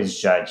life is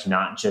judged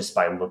not just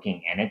by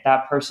looking in at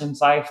that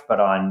person's life, but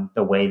on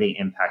the way they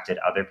impacted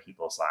other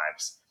people's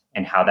lives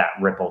and how that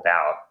rippled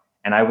out.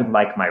 And I would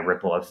like my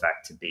ripple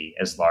effect to be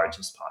as large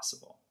as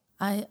possible.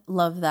 I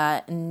love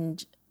that.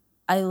 And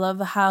I love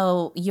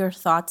how your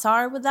thoughts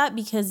are with that,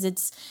 because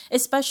it's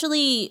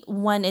especially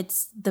when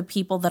it's the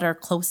people that are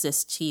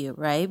closest to you,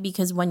 right?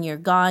 Because when you're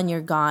gone,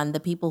 you're gone. The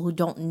people who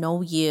don't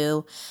know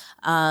you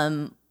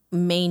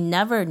may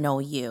never know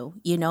you,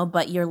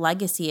 but your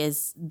legacy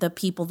is the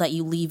people that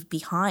you leave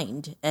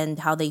behind and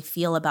how they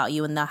feel about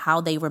you and how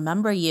they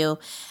remember you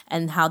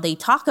and how they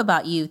talk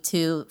about you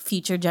to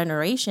future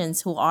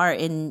generations who are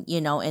in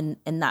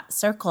that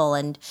circle.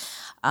 And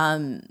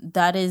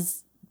that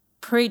is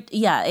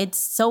it's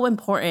so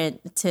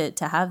important to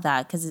have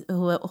that, because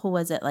who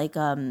was it, like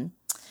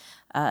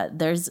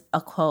there's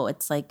a quote,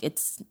 it's like,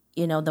 it's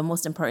the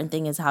most important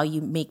thing is how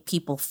you make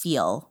people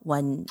feel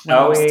when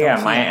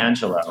Maya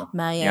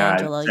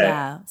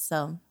Angelou.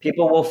 So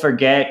people will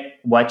forget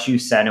what you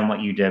said and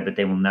what you did, but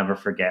they will never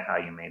forget how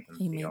you made them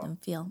You feel. made them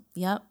feel.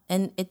 Yep.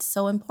 And it's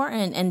so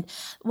important. And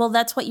well,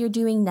 that's what you're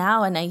doing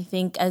now. And I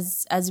think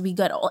as we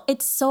get old,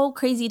 it's so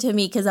crazy to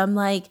me because I'm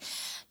like,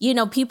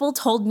 people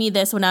told me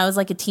this when I was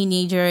like a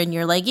teenager and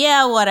you're like,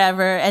 yeah,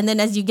 whatever. And then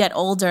as you get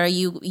older,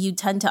 you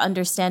tend to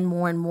understand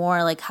more and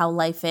more like how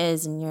life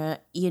is and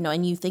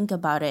and you think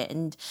about it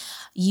and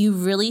you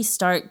really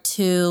start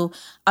to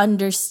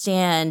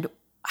understand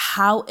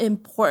how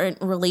important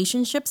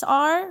relationships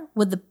are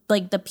with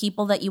the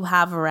people that you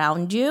have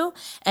around you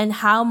and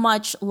how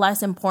much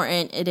less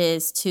important it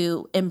is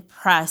to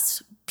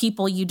impress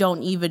people you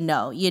don't even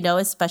know,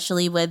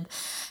 especially with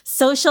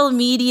social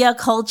media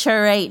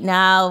culture right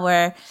now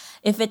where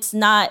if it's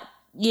not,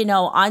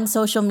 on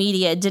social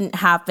media, it didn't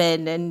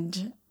happen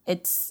and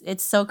it's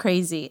so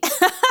crazy.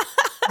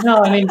 No,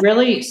 I mean,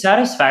 really,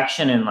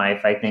 satisfaction in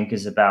life, I think,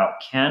 is about,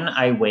 can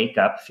I wake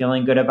up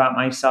feeling good about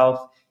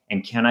myself?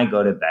 And can I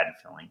go to bed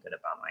feeling good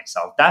about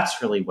myself? That's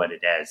really what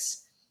it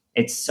is.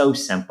 It's so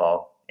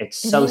simple.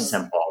 It's It so is.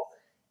 simple.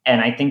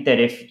 And I think that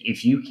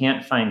if you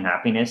can't find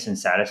happiness and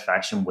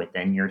satisfaction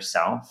within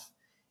yourself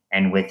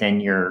and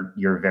within your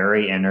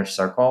very inner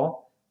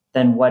circle,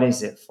 then what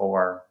is it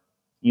for?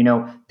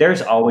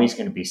 There's always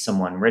going to be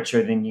someone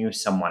richer than you,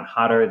 someone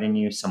hotter than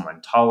you,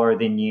 someone taller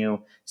than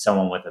you,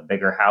 someone with a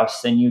bigger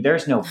house than you.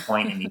 There's no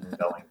point in even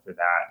going for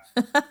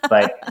that.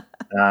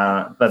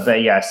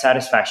 But yeah,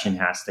 satisfaction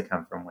has to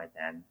come from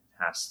within.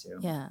 Has to.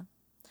 Yeah.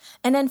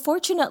 And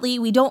unfortunately,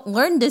 we don't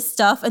learn this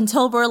stuff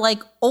until we're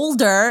like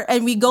older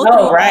and we go through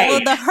all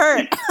of the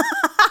hurt.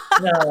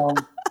 No.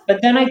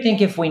 But then I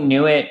think if we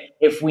knew it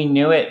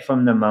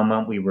from the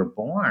moment we were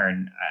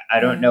born, I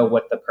don't know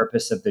what the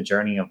purpose of the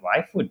journey of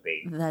life would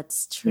be.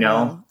 That's true.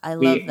 I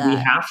love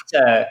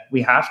that.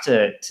 We have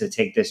to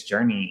take this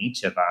journey,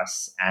 each of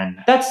us.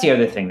 And that's the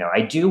other thing though.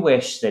 I do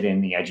wish that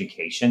in the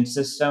education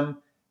system,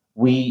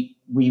 we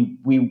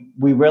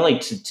really,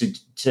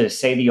 to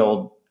say the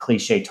old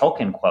cliche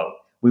Tolkien quote,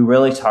 we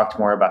really talked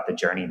more about the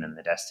journey than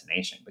the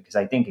destination. Because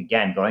I think,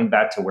 again, going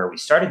back to where we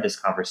started this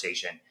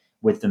conversation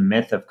with the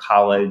myth of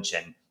college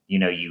and,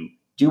 you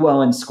do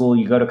well in school,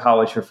 you go to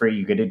college for free,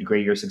 you get a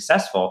degree, you're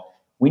successful.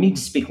 We need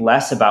to speak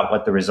less about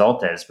what the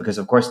result is, because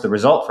of course the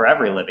result for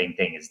every living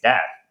thing is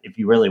death, if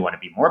you really want to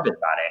be morbid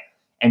about it,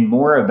 and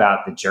more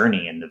about the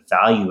journey and the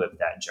value of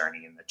that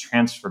journey and the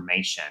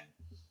transformation.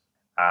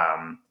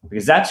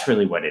 Because that's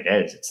really what it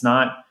is. It's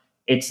not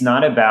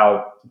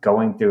about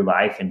going through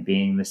life and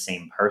being the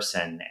same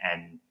person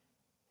and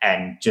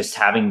just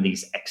having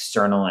these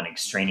external and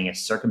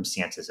extraneous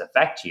circumstances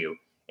affect you.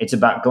 It's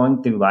about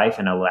going through life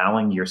and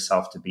allowing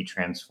yourself to be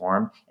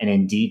transformed and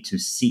indeed to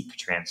seek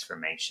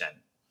transformation.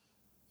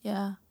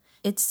 Yeah,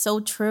 it's so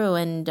true.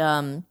 And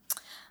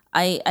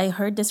I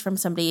heard this from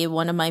somebody,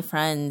 one of my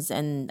friends,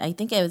 and I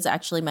think it was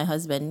actually my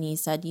husband. He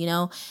said,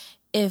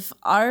 if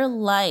our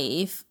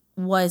life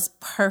was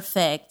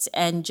perfect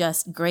and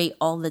just great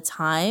all the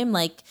time,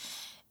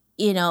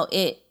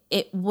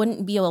 it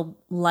wouldn't be a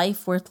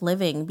life worth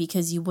living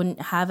because you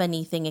wouldn't have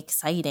anything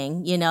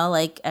exciting,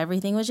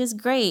 everything was just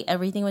great.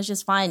 Everything was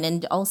just fine.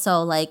 And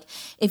also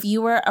if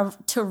you were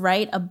to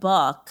write a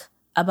book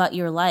about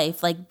your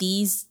life,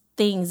 these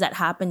things that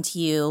happen to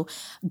you,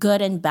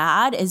 good and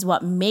bad, is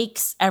what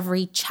makes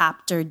every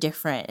chapter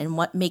different and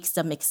what makes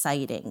them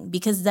exciting.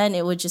 Because then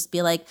it would just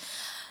be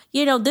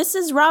this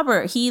is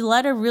Robert. He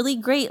led a really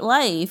great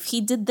life.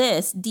 He did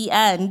this, the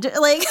end.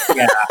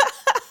 Yeah.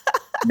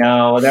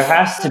 No, there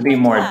has to be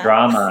more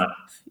drama.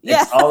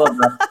 It's all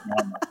about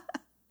drama.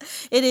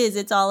 It is.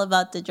 It's all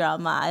about the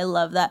drama. I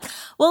love that.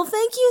 Well,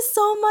 thank you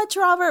so much,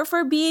 Robert,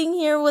 for being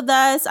here with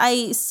us.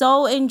 I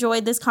so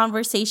enjoyed this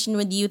conversation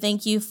with you.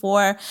 Thank you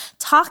for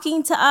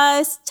talking to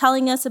us,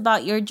 telling us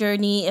about your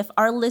journey. If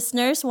our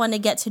listeners want to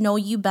get to know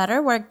you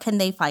better, where can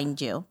they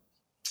find you?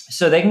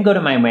 So they can go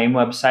to my main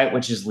website,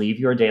 which is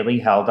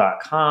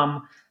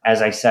leaveyourdailyhell.com.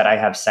 As I said, I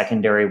have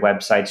secondary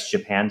websites,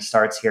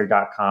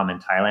 japanstartshere.com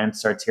and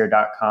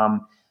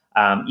thailandstartshere.com.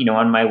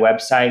 On my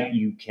website,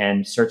 you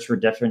can search for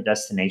different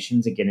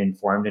destinations and get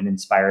informed and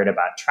inspired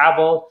about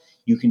travel.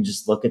 You can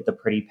just look at the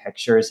pretty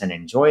pictures and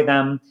enjoy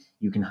them.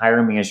 You can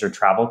hire me as your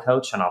travel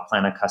coach, and I'll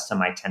plan a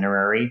custom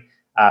itinerary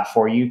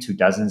for you to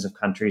dozens of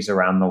countries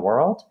around the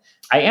world.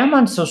 I am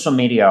on social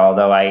media,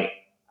 although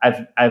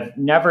I've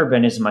never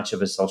been as much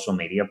of a social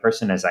media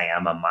person as I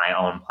am a my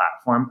own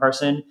platform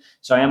person.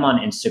 So I am on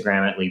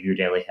Instagram at Leave Your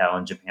Daily Hell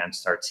and Japan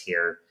Starts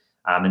Here.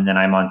 And then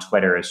I'm on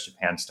Twitter as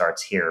Japan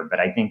Starts Here. But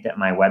I think that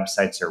my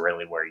websites are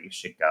really where you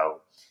should go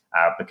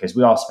because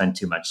we all spend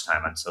too much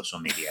time on social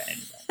media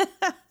anyway.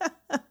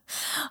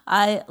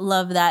 I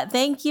love that.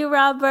 Thank you,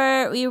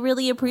 Robert. We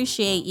really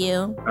appreciate you.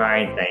 All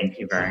right. Thank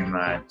you very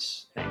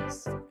much.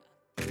 Thanks.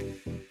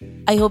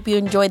 I hope you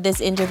enjoyed this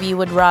interview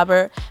with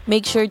Robert.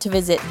 Make sure to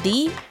visit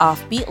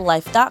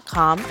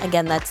theoffbeatlife.com.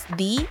 Again, that's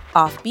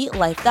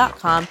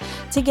theoffbeatlife.com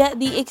to get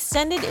the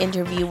extended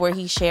interview where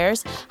he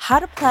shares how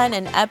to plan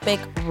an epic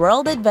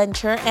world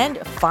adventure and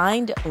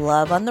find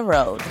love on the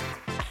road.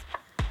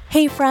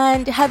 Hey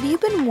friend, have you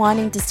been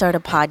wanting to start a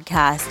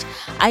podcast?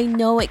 I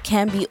know it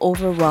can be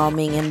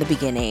overwhelming in the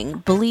beginning.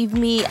 Believe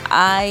me,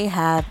 I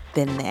have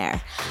been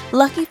there.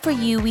 Lucky for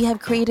you, we have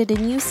created a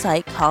new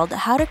site called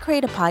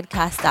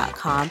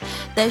howtocreateapodcast.com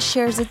that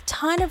shares a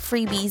ton of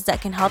freebies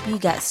that can help you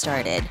get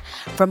started.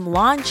 From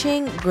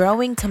launching,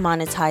 growing to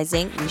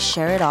monetizing, we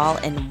share it all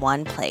in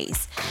one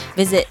place.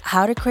 Visit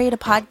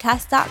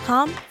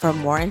howtocreateapodcast.com for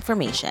more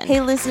information.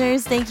 Hey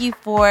listeners, thank you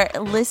for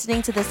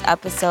listening to this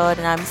episode,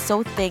 and I'm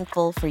so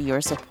thankful for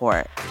your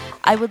support.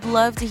 I would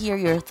love to hear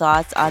your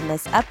thoughts on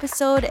this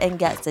episode and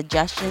get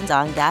suggestions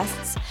on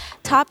guests,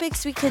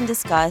 topics we can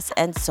discuss,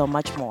 and so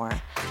much more.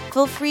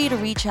 Feel free to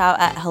reach out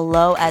at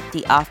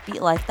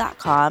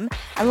hello@theoffbeatlife.com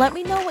and let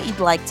me know what you'd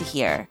like to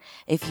hear.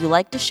 If you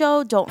like the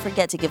show, don't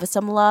forget to give us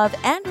some love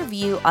and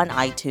review on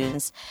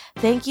iTunes.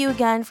 Thank you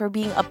again for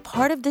being a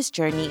part of this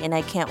journey, and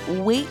I can't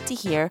wait to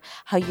hear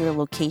how your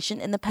location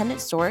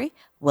independent story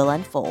will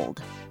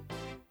unfold.